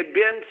 he had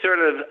been sort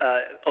of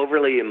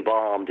overly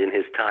embalmed in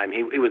his time.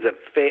 He was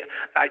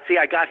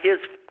I got his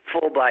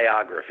full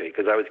biography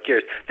because I was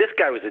curious. This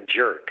guy was a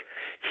jerk.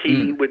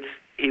 He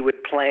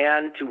would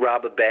plan to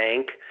rob a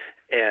bank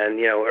and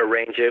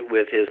arrange it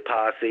with his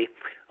posse.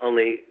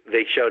 Only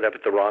they showed up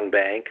at the wrong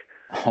bank.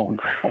 Oh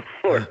no.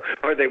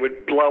 or they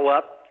would blow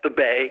up the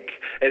bank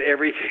and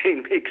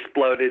everything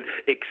exploded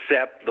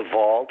except the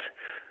vault.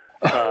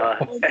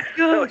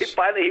 So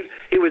finally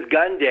he was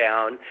gunned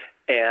down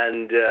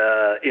and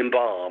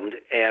embalmed,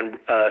 and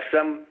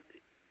some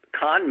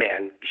con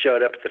man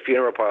showed up at the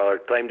funeral parlor,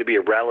 claimed to be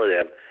a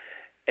relative,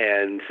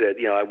 and said,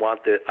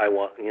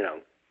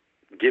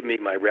 give me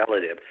my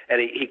relative. And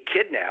he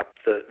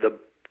kidnapped the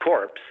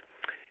corpse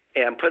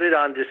and put it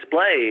on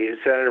display,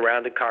 sent it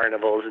around to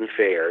carnivals and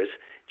fairs,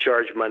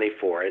 charged money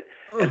for it,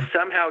 and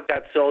somehow it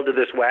got sold to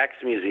this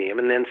wax museum,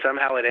 and then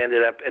somehow it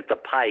ended up at the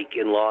Pike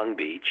in Long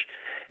Beach,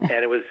 and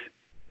it was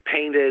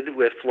painted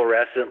with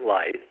fluorescent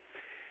light.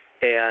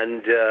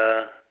 And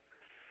a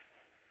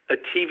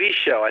TV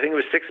show, I think it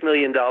was $6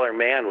 Million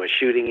Man, was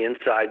shooting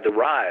inside the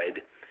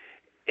ride,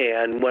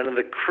 and one of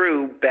the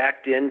crew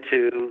backed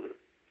into,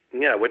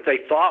 what they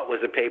thought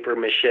was a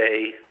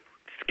papier-mâché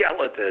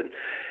skeleton.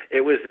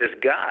 It was this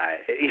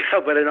guy,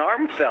 but an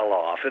arm fell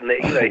off, and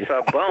they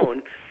saw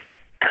bone.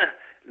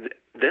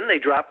 Then they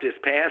dropped his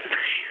pants and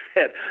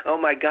they said, oh,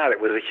 my God, it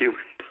was a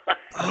human body.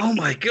 Oh,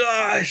 my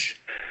gosh.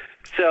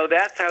 So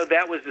that's how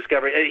that was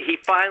discovered.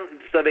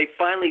 So they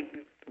finally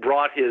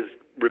brought his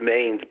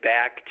remains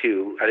back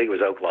to, I think it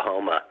was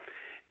Oklahoma,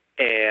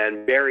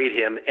 and buried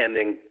him and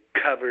then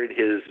covered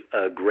his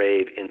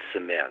grave in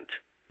cement.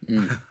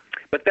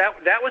 But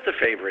that was a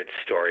favorite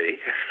story.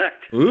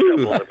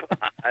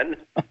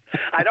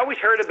 I'd always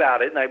heard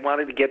about it, and I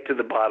wanted to get to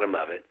the bottom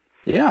of it.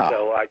 Yeah.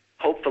 So I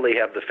hopefully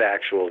have the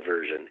factual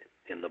version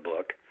in the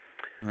book.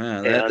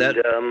 Wow,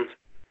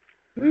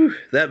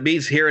 that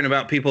beats hearing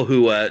about people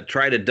who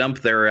try to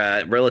dump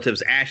their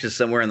relatives' ashes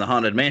somewhere in the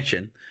haunted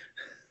mansion.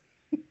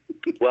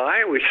 Well,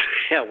 I always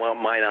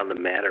want mine on the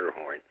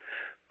Matterhorn,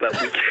 but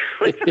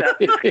let's not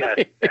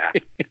discuss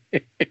that.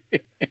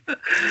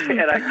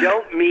 And I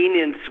don't mean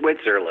in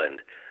Switzerland.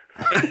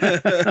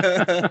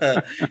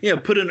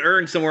 Put an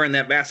urn somewhere in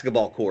that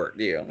basketball court.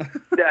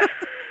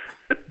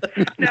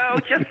 No,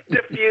 just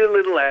a few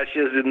little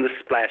ashes in the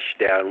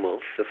splashdown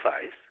will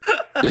suffice.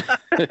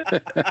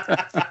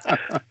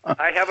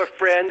 I have a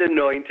friend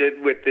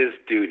anointed with this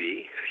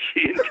duty.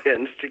 She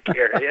intends to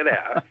carry it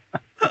out.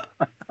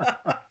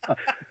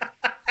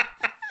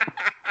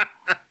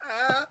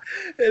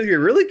 If you're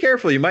really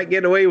careful, you might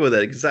get away with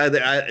it. Because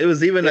it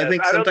was even, I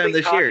think, sometime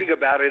this year. Talking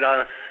about it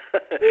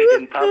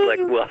in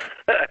public will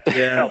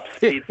help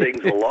speed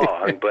things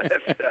along. But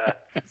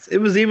it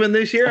was even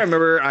this year. I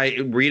remember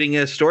reading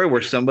a story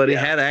where somebody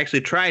had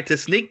actually tried to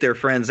sneak their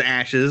friend's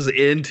ashes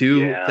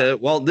into the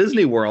Walt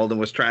Disney World and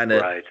was trying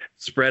to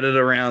spread it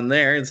around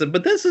there and said,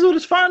 but this is what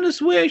his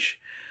fondest wish.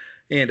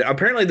 And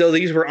apparently, though,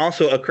 these were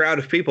also a crowd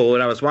of people.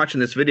 When I was watching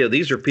this video,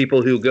 these are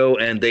people who go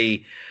and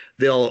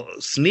they'll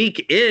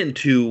sneak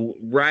into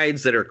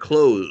rides that are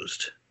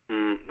closed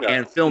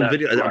and film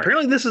video. Smart.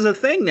 Apparently, this is a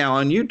thing now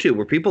on YouTube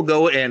where people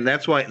go, and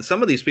that's why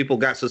some of these people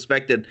got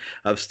suspected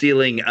of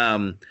stealing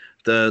the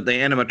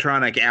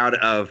animatronic out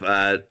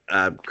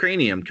of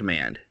Cranium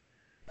Command.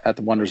 At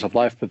the Wonders of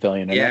Life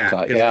Pavilion in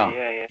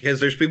Epcot,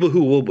 because there's people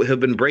who have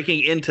been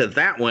breaking into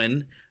that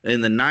one in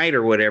the night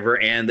or whatever,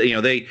 and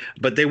they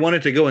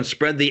wanted to go and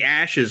spread the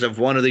ashes of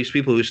one of these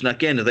people who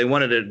snuck in. They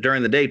wanted to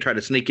during the day try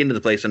to sneak into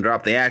the place and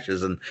drop the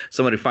ashes, and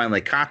somebody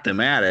finally caught them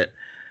at it.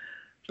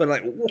 But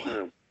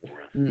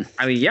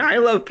I mean, I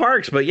love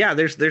parks, but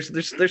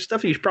there's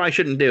stuff you probably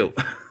shouldn't do.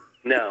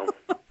 No,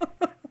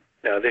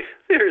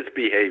 there's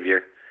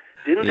behavior.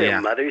 Didn't their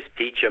mothers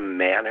teach them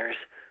manners?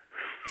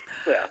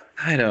 Well,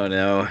 I don't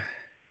know.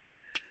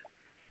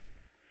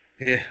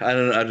 Yeah, I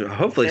don't know.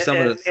 Hopefully,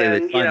 someone will say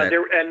they find that.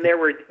 There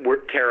were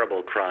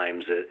terrible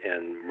crimes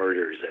and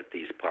murders at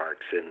these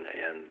parks and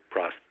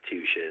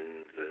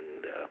prostitution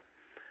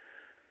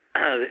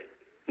and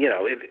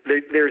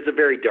there's a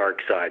very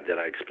dark side that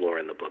I explore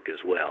in the book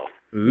as well.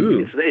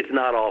 Ooh. It's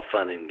not all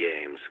fun and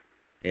games.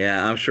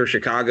 Yeah, I'm sure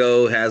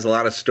Chicago has a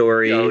lot of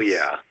stories. Oh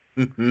yeah.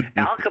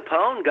 Al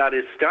Capone got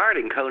his start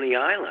in Coney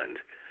Island.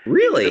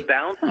 Really? He was a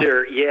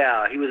bouncer.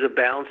 Yeah, he was a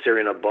bouncer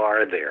in a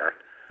bar there.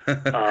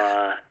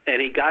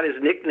 And he got his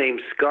nickname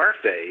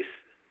Scarface.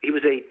 He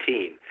was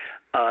 18.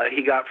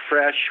 He got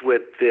fresh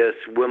with this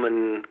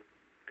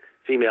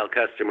female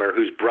customer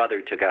whose brother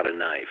took out a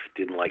knife.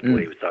 Didn't like the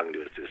way he was talking to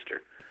his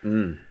sister.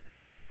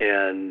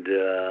 And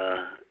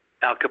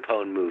Al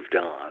Capone moved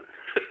on.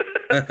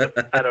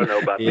 I don't know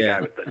about the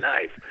guy with the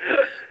knife.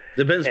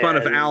 Depends upon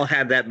if Al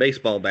had that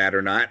baseball bat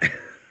or not.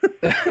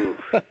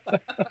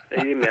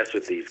 You mess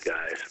with these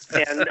guys.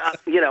 And,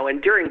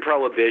 and during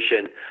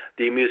Prohibition,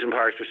 the amusement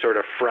parks were sort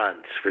of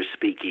fronts for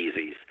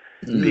speakeasies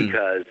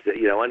because,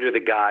 under the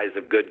guise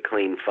of good,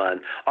 clean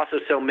fun. Also,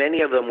 so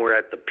many of them were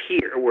at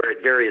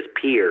various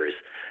piers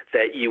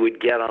that you would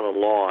get on a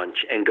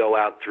launch and go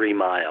out 3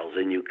 miles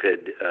and you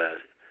could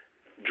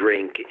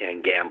drink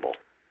and gamble.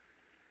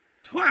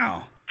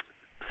 Wow.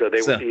 So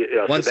they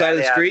one side of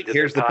the street,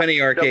 here's the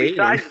penny arcade.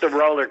 So besides the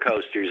roller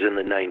coasters in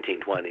the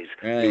 1920s,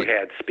 you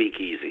had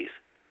speakeasies.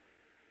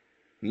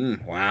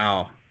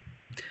 Wow.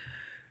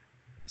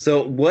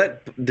 So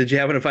what did you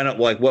happen to find out?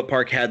 What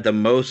park had the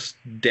most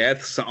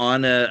deaths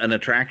on an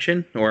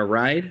attraction or a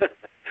ride?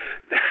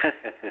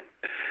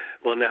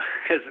 Well, no,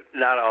 because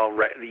not all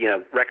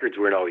records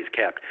weren't always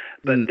kept.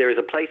 But there's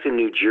a place in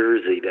New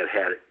Jersey that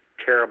had a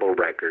terrible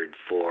record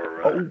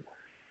for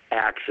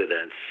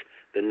accidents.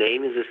 The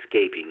name is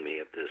escaping me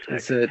at this second.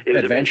 Is it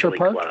was Adventure eventually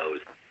Park?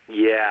 closed.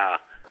 Yeah,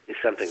 it's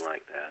something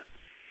like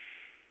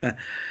that.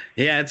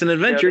 Yeah, it's an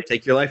adventure.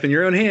 Take your life in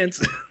your own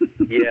hands.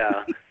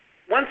 Yeah.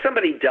 Once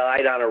somebody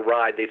died on a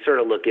ride, they sort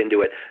of look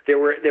into it. There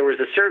was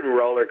a certain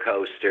roller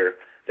coaster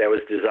that was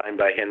designed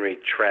by Henry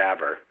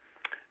Traver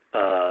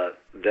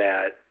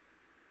that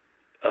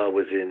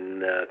was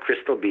in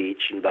Crystal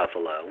Beach in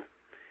Buffalo,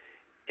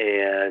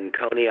 and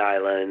Coney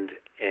Island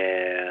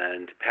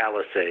and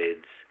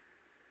Palisades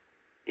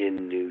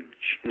in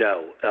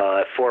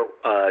Fort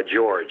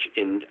George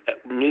in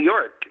New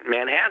York.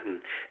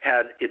 Manhattan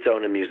had its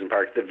own amusement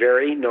park, the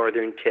very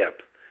northern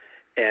tip,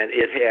 and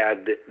it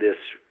had this.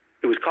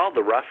 It was called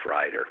the Rough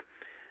Rider,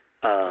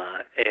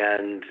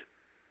 and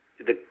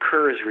the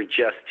curves were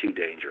just too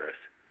dangerous.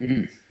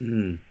 Mm.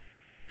 And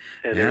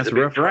Yeah, there's that's a a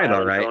big rough ride, trial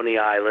all on right. Coney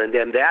Island,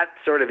 and that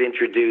sort of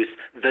introduced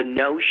the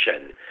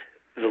notion.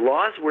 The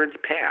laws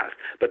weren't passed,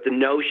 but the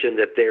notion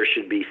that there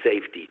should be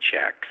safety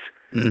checks.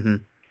 Mm-hmm.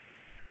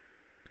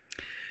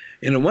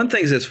 And one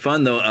thing that's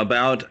fun, though,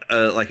 about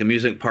like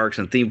amusement parks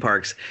and theme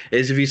parks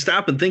is if you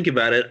stop and think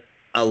about it,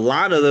 a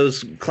lot of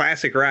those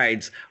classic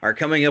rides are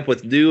coming up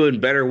with new and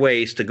better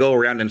ways to go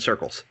around in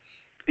circles.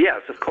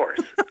 Yes, of course.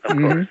 Of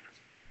course.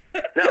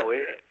 No,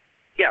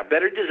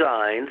 better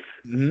designs,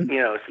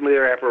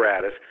 smoother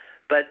apparatus.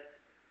 But,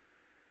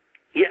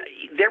 yeah,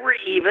 there were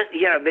even,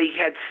 they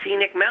had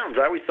scenic mountains.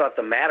 I always thought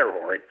the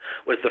Matterhorn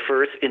was the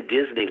first in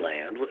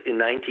Disneyland in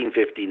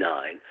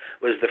 1959,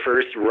 was the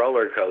first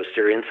roller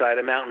coaster inside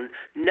a mountain.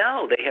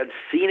 No, they had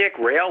scenic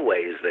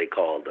railways, they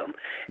called them.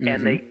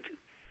 And they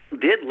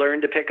did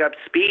learn to pick up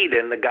speed,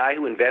 and the guy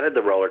who invented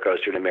the roller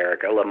coaster in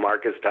America,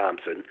 Lamarcus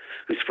Thompson,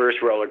 whose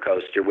first roller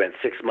coaster went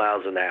 6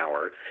 miles an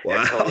hour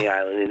at Coney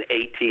Island in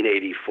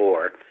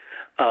 1884,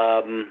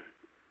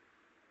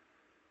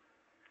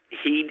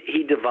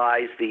 he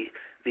devised the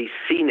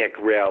scenic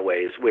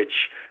railways,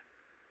 which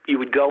you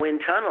would go in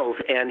tunnels,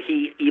 and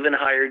he even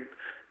hired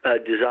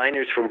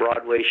designers from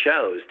Broadway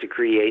shows to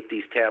create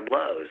these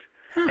tableaus.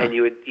 And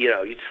you would,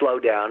 you'd slow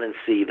down and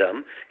see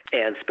them,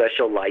 and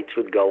special lights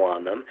would go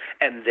on them,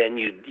 and then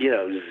you'd,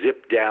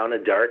 zip down a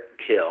dark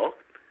hill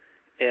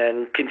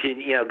and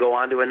continue, go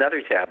on to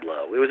another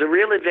tableau. It was a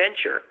real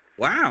adventure.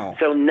 Wow.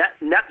 So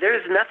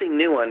there's nothing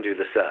new under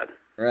the sun.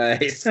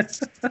 Right.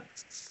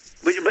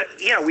 but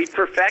we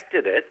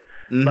perfected it.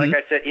 Mm-hmm. Like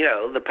I said,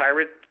 the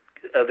Pirate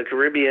of the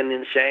Caribbean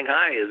in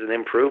Shanghai is an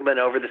improvement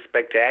over the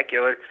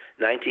spectacular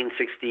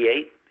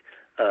 1968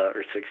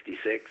 or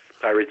 66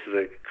 Pirates of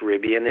the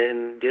Caribbean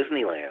in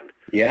Disneyland.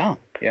 Yeah.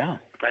 I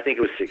think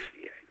it was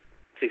 68.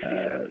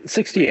 67.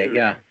 68,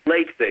 yeah.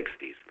 Late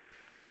 60s.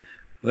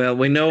 Well,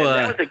 we know...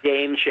 that was a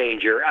game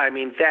changer. I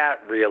mean,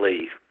 that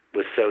really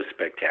was so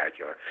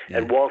spectacular. Yeah.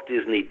 And Walt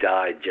Disney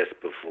died just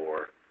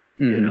before,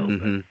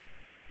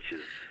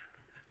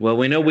 Well,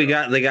 we know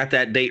they got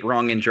that date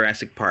wrong in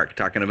Jurassic Park,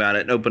 talking about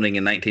it opening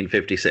in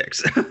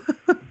 1956.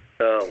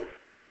 Oh.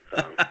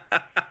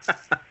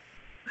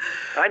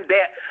 I'm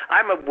bad.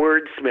 I'm a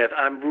wordsmith.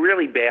 I'm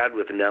really bad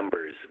with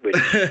numbers, and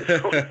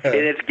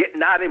it's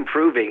not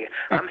improving.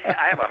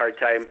 I have a hard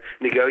time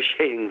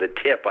negotiating the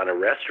tip on a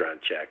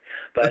restaurant check.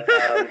 But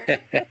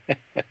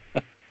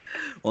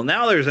well,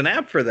 now there's an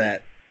app for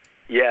that.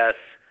 Yes,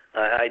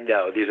 I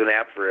know. There's an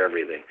app for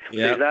everything. Yep.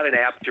 There's not an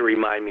app to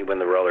remind me when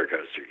the roller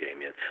coaster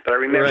came in, but I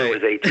remember it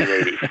was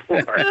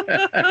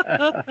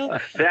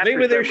 1884.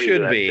 Maybe there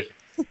should be.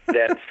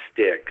 That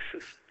sticks.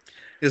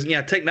 Because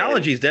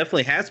technology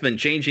definitely has been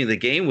changing the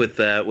game with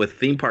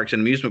theme parks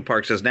and amusement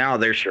parks. As now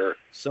there's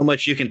so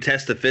much you can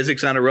test the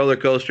physics on a roller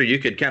coaster. You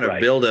could kind of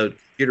build a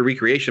computer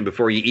recreation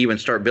before you even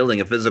start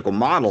building a physical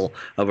model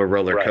of a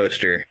roller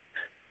coaster.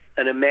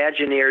 An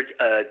Imagineer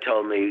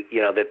told me,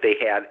 that they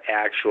had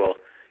actual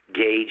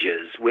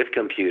gauges with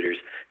computers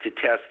to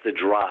test the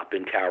drop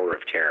in Tower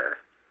of Terror.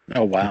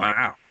 Oh wow!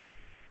 Wow!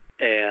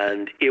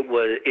 And it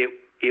was.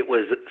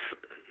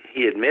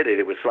 He admitted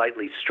it was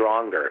slightly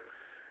stronger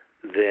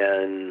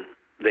than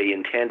they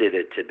intended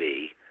it to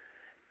be,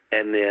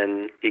 and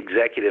then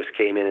executives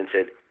came in and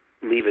said,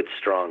 leave it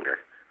stronger.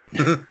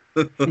 So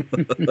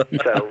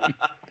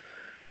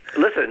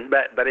listen,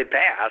 but it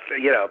passed,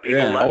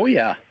 people love it.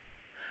 Yeah.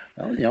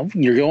 Well,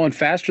 you're going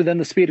faster than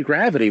the speed of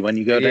gravity when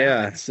you go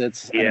down. It's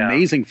an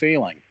amazing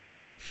feeling.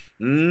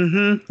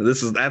 Mm-hmm.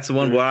 That's the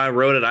one where I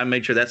wrote it. I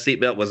made sure that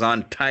seatbelt was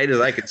on tight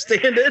as I could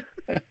stand it.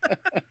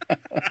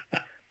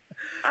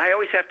 I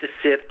always have to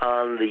sit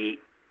on the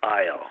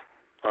aisle,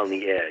 on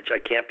the edge. I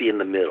can't be in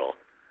the middle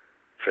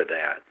for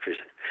that.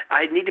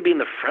 I need to be in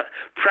the front,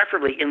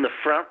 preferably in the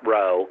front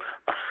row,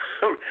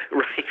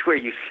 right where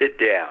you sit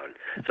down.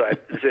 So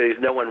there's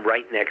no one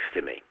right next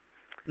to me,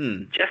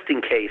 just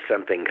in case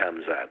something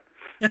comes up.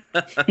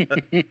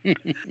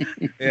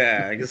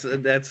 Yeah, I guess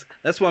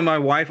that's why my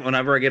wife,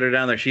 whenever I get her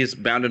down there, she's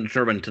bound and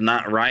determined to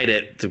not ride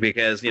it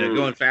because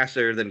going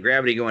faster than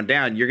gravity going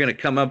down, you're going to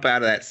come up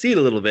out of that seat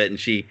a little bit, and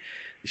she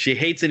She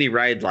hates any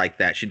ride like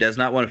that. She does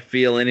not want to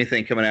feel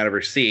anything coming out of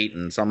her seat.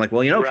 And so I'm like,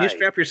 well, if you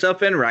strap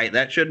yourself in right,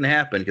 that shouldn't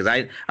happen. Because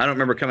I don't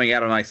remember coming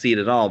out of my seat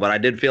at all, but I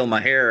did feel my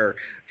hair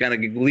kind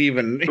of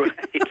leaving.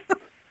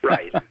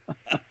 Right.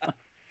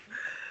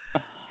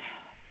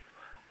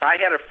 I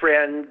had a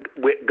friend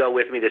go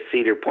with me to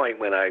Cedar Point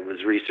when I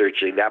was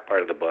researching that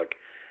part of the book,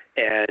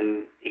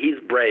 and he's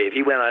brave.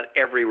 He went on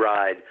every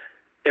ride,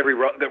 every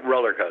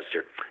roller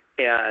coaster,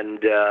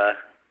 and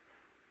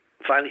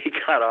finally he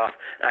got off.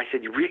 I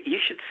said, you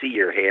should see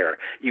your hair.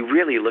 You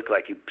really look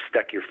like you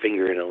stuck your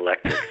finger in an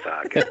electric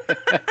socket.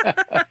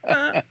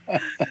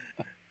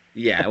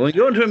 Yeah, when you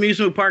go into an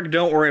amusement park,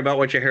 don't worry about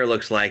what your hair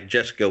looks like.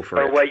 Just go for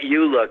it. Or what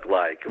you look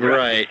like.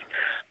 Right.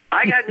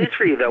 I got news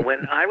for you, though.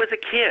 When I was a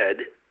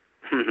kid,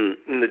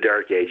 in the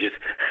dark ages,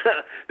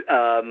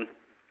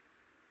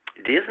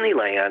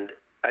 Disneyland,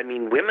 I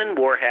mean, women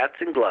wore hats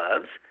and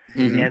gloves,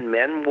 and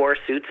men wore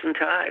suits and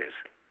ties.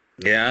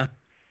 Yeah.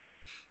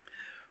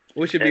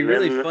 Which would be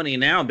really funny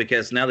now,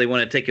 because now they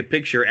want to take a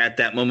picture at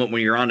that moment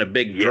when you're on a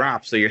big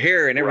drop, so your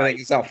hair and everything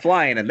is all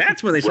flying, and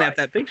that's when they snap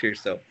that picture.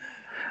 So.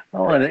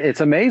 Oh, and it's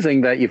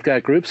amazing that you've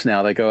got groups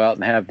now that go out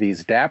and have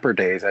these dapper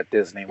days at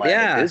Disneyland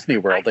and Disney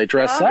World. They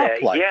dress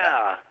up like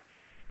that.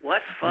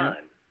 What fun.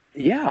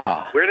 Yeah.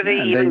 Where do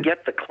they even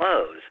get the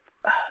clothes?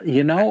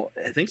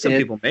 I think some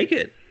people make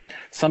it.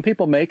 Some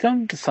people make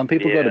them. Some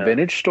people go to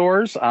vintage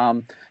stores.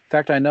 In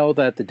fact, I know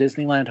that the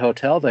Disneyland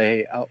Hotel,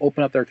 they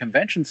open up their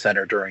convention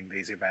center during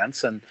these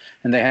events, and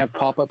they have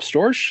pop-up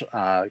stores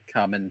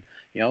come and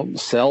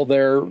sell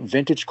their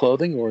vintage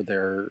clothing or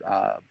their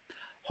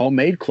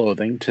homemade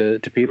clothing to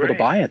people to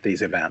buy at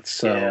these events.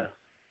 So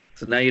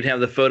now you'd have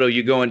the photo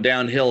you going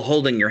downhill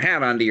holding your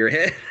hat onto your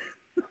head.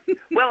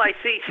 Well, I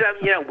see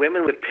some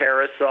women with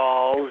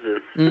parasols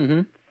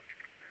and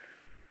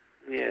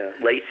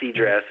lacy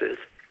dresses.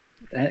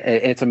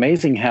 It's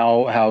amazing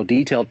how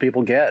detailed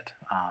people get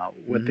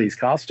with these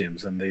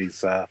costumes and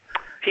these.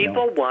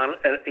 People want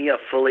a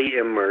fully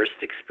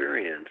immersed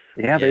experience.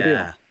 Yeah, they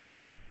do.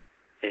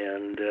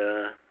 And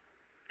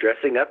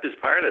dressing up is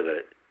part of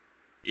it.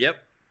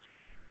 Yep.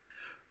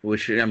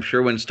 Which I'm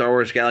sure when Star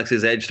Wars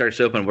Galaxy's Edge starts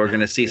open, we're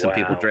going to see some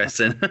people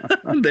dressing.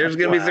 There's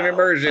going to be some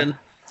immersion.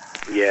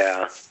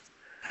 Yeah.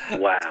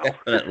 Wow.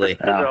 Definitely.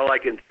 That's all I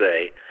can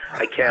say.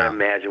 I can't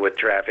imagine what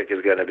traffic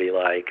is going to be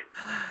like.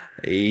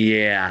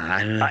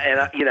 Yeah.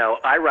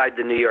 I ride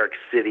the New York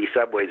City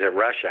subways at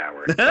rush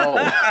hour.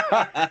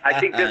 I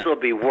think this will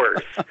be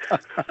worse.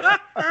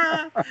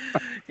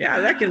 Yeah,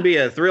 that can be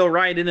a thrill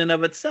ride in and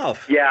of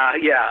itself. Yeah.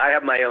 I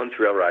have my own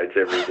thrill rides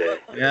every day.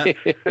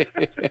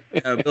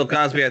 Yeah. Bill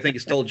Cosby, I think,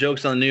 has told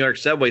jokes on the New York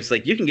subway. It's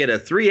like you can get a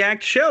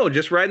 3-act show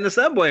just riding the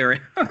subway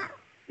around.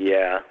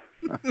 Yeah.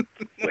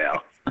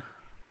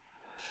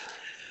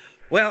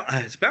 Well,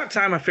 it's about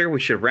time I figure we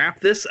should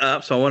wrap this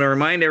up. So I want to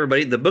remind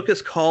everybody, the book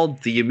is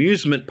called The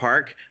Amusement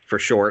Park, for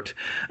short.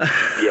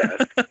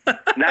 Yes.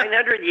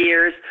 900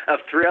 years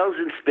of thrills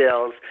and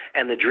spills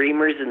and the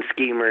dreamers and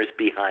schemers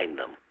behind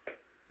them.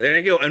 There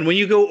you go. And when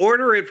you go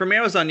order it from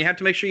Amazon, you have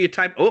to make sure you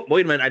type. Oh,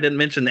 wait a minute! I didn't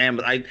mention the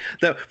Amazon.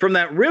 From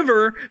that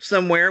river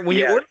somewhere. When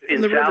you order it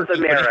from the South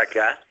river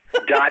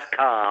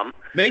America.com.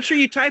 Make sure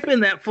you type in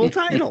that full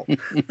title.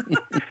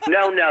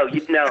 No.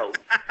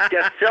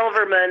 The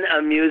Silverman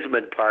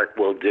Amusement Park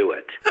will do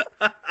it.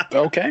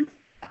 Okay.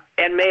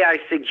 And may I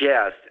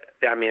suggest?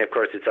 I mean, of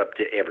course, it's up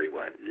to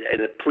everyone.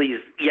 And please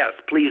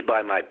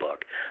buy my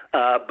book.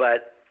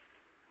 But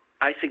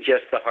I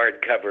suggest the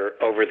hardcover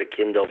over the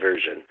Kindle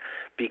version,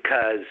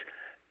 because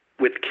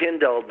with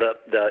Kindle,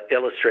 the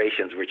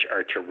illustrations, which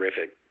are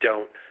terrific,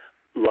 don't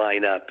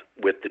line up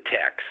with the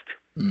text.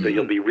 So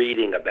you'll be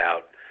reading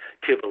about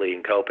Tivoli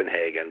and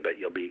Copenhagen, but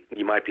you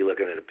might be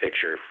looking at a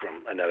picture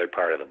from another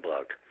part of the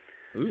book.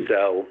 Ooh.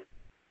 So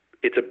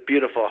it's a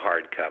beautiful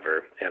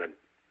hardcover,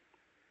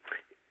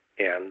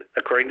 and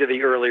according to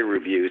the early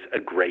reviews, a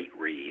great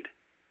read.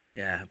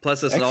 Yeah.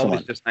 Plus, it's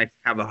always just nice to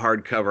have a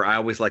hardcover. I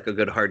always like a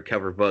good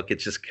hardcover book.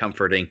 It's just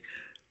comforting.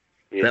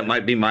 Yeah. That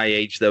might be my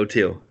age, though,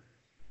 too.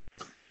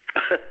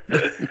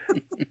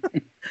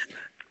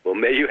 Well,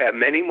 may you have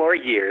many more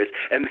years,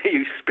 and may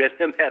you spend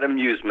them at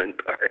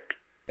amusement park.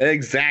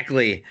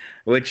 Exactly.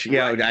 Which,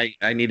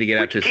 I need to get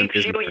out to some.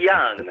 Keeps you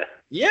young.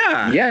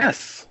 Yeah.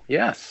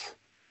 Yes.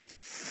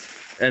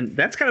 And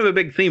that's kind of a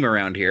big theme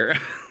around here.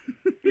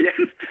 Yes,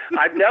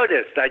 I've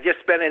noticed. I just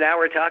spent an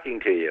hour talking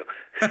to you.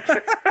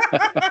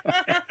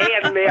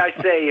 And may I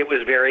say, it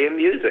was very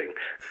amusing.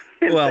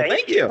 Well,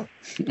 thank you.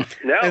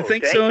 No, and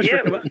thanks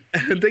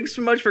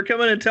so much for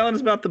coming and telling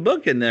us about the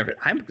book and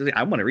everything.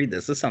 I want to read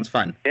this. This sounds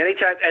fun.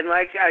 Anytime. And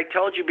like I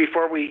told you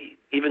before we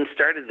even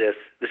started this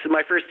is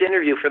my first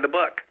interview for the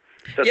book.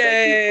 So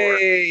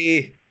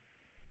Yay! Thank you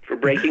for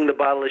breaking the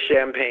bottle of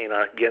champagne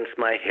against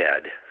my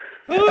head.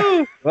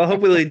 Oh, well,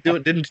 hopefully it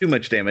didn't do too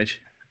much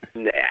damage.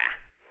 Nah.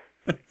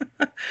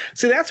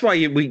 See, that's why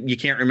you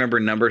can't remember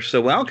numbers so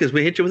well, because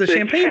we hit you with a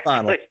champagne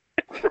bottle.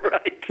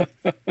 Right.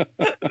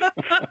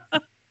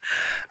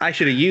 I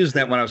should have used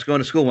that when I was going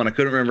to school when I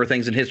couldn't remember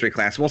things in history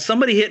class. Well,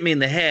 somebody hit me in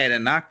the head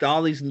and knocked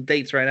all these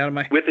dates right out of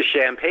my... With a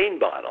champagne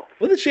bottle.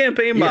 With a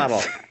champagne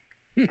bottle.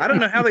 I don't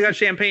know how they got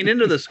champagne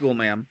into the school,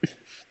 ma'am.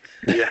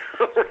 Yeah,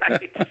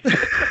 right.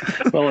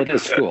 Well, it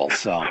is school,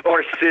 so.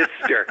 Or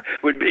sister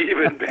would be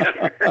even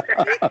better.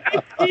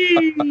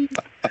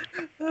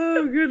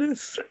 Oh,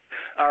 goodness.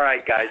 All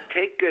right, guys,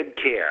 take good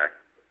care,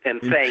 and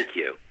thank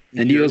you.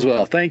 And you as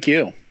well. Thank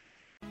you.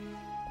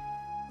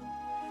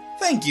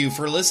 Thank you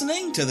for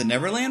listening to the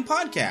Neverland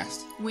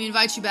Podcast. We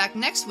invite you back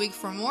next week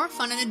for more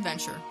fun and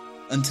adventure.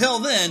 Until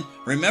then,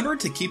 remember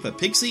to keep a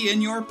pixie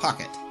in your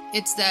pocket.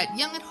 It's that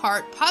young at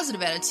heart,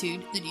 positive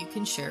attitude that you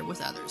can share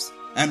with others.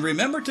 And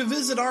remember to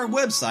visit our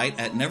website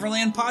at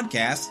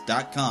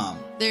neverlandpodcast.com.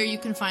 There you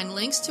can find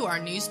links to our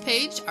news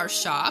page, our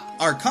shop,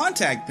 our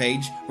contact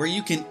page, where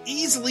you can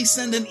easily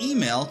send an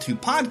email to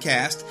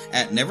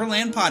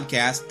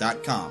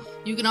podcast@neverlandpodcast.com.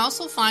 You can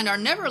also find our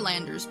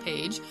Neverlanders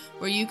page,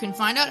 where you can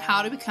find out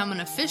how to become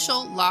an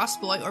official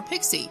Lost Boy or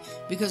Pixie,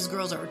 because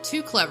girls are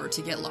too clever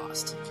to get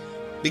lost.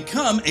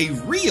 Become a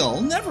real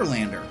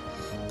Neverlander.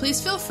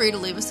 Please feel free to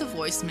leave us a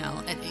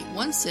voicemail at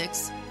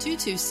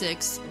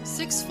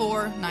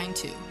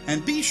 816-226-6492.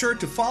 And be sure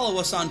to follow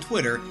us on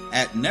Twitter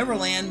at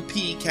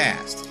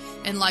NeverlandPcast.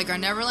 And like our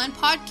Neverland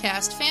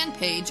Podcast fan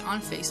page on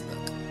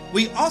Facebook.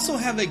 We also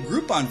have a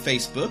group on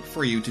Facebook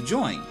for you to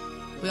join.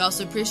 We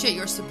also appreciate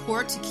your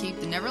support to keep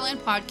the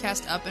Neverland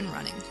Podcast up and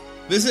running.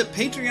 Visit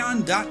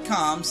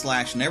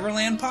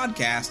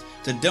patreon.com/NeverlandPodcast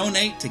to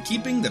donate to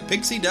keeping the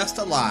pixie dust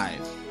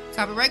alive.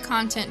 Copyright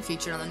content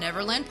featured on the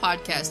Neverland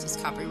Podcast is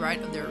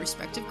copyright of their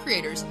respective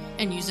creators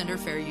and used under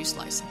fair use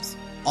license.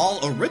 All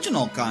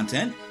original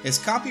content is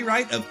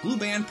copyright of Blue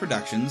Band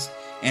Productions,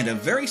 and a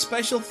very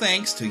special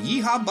thanks to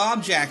Yeehaw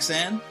Bob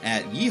Jackson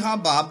at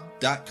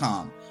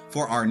yeehawbob.com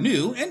for our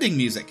new ending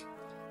music.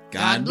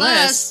 God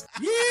bless!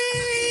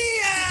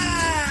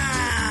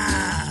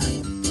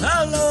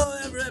 Hello,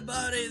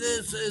 everybody.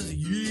 This is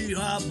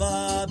Yeehaw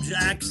Bob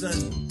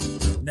Jackson.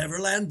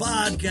 Neverland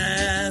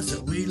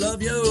Podcast, we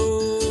love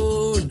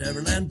you.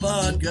 Neverland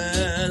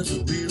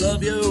Podcast, we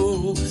love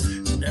you.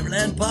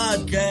 Neverland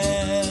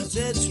Podcast,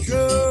 it's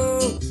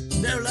true.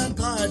 Neverland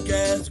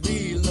Podcast,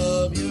 we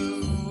love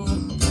you.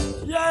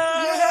 Yeah!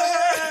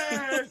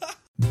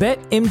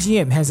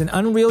 BetMGM has an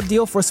unreal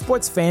deal for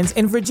sports fans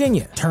in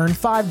Virginia. Turn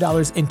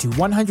 $5 into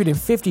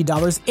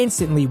 $150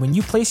 instantly when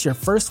you place your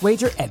first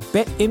wager at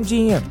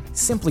BetMGM.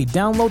 Simply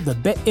download the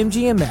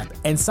BetMGM app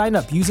and sign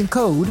up using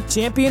code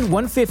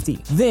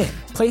Champion150. Then,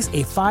 place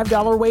a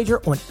 $5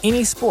 wager on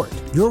any sport.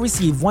 You'll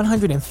receive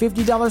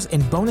 $150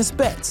 in bonus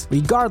bets,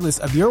 regardless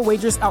of your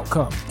wager's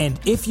outcome. And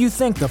if you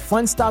think the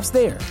fun stops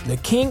there, the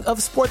King of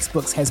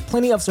Sportsbooks has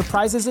plenty of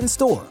surprises in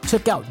store.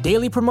 Check out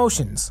daily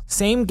promotions,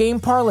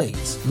 same-game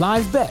parlays,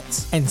 live bets,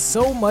 and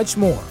so much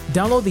more.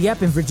 Download the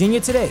app in Virginia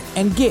today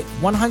and get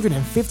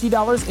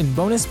 $150 in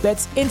bonus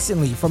bets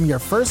instantly from your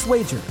first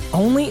wager.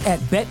 Only at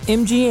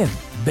BetMGM.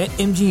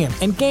 BetMGM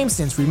and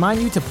GameSense remind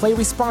you to play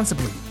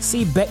responsibly.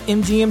 See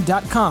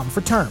BetMGM.com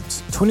for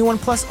terms. 21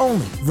 plus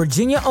only.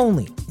 Virginia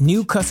only.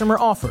 New customer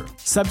offer.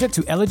 Subject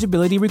to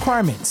eligibility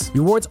requirements.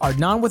 Rewards are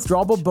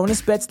non-withdrawable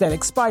bonus bets that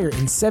expire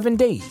in 7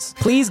 days.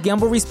 Please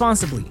gamble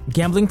responsibly.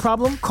 Gambling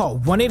problem? Call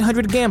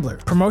 1-800-GAMBLER.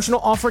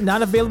 Promotional offer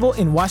not available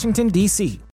in Washington, D.C.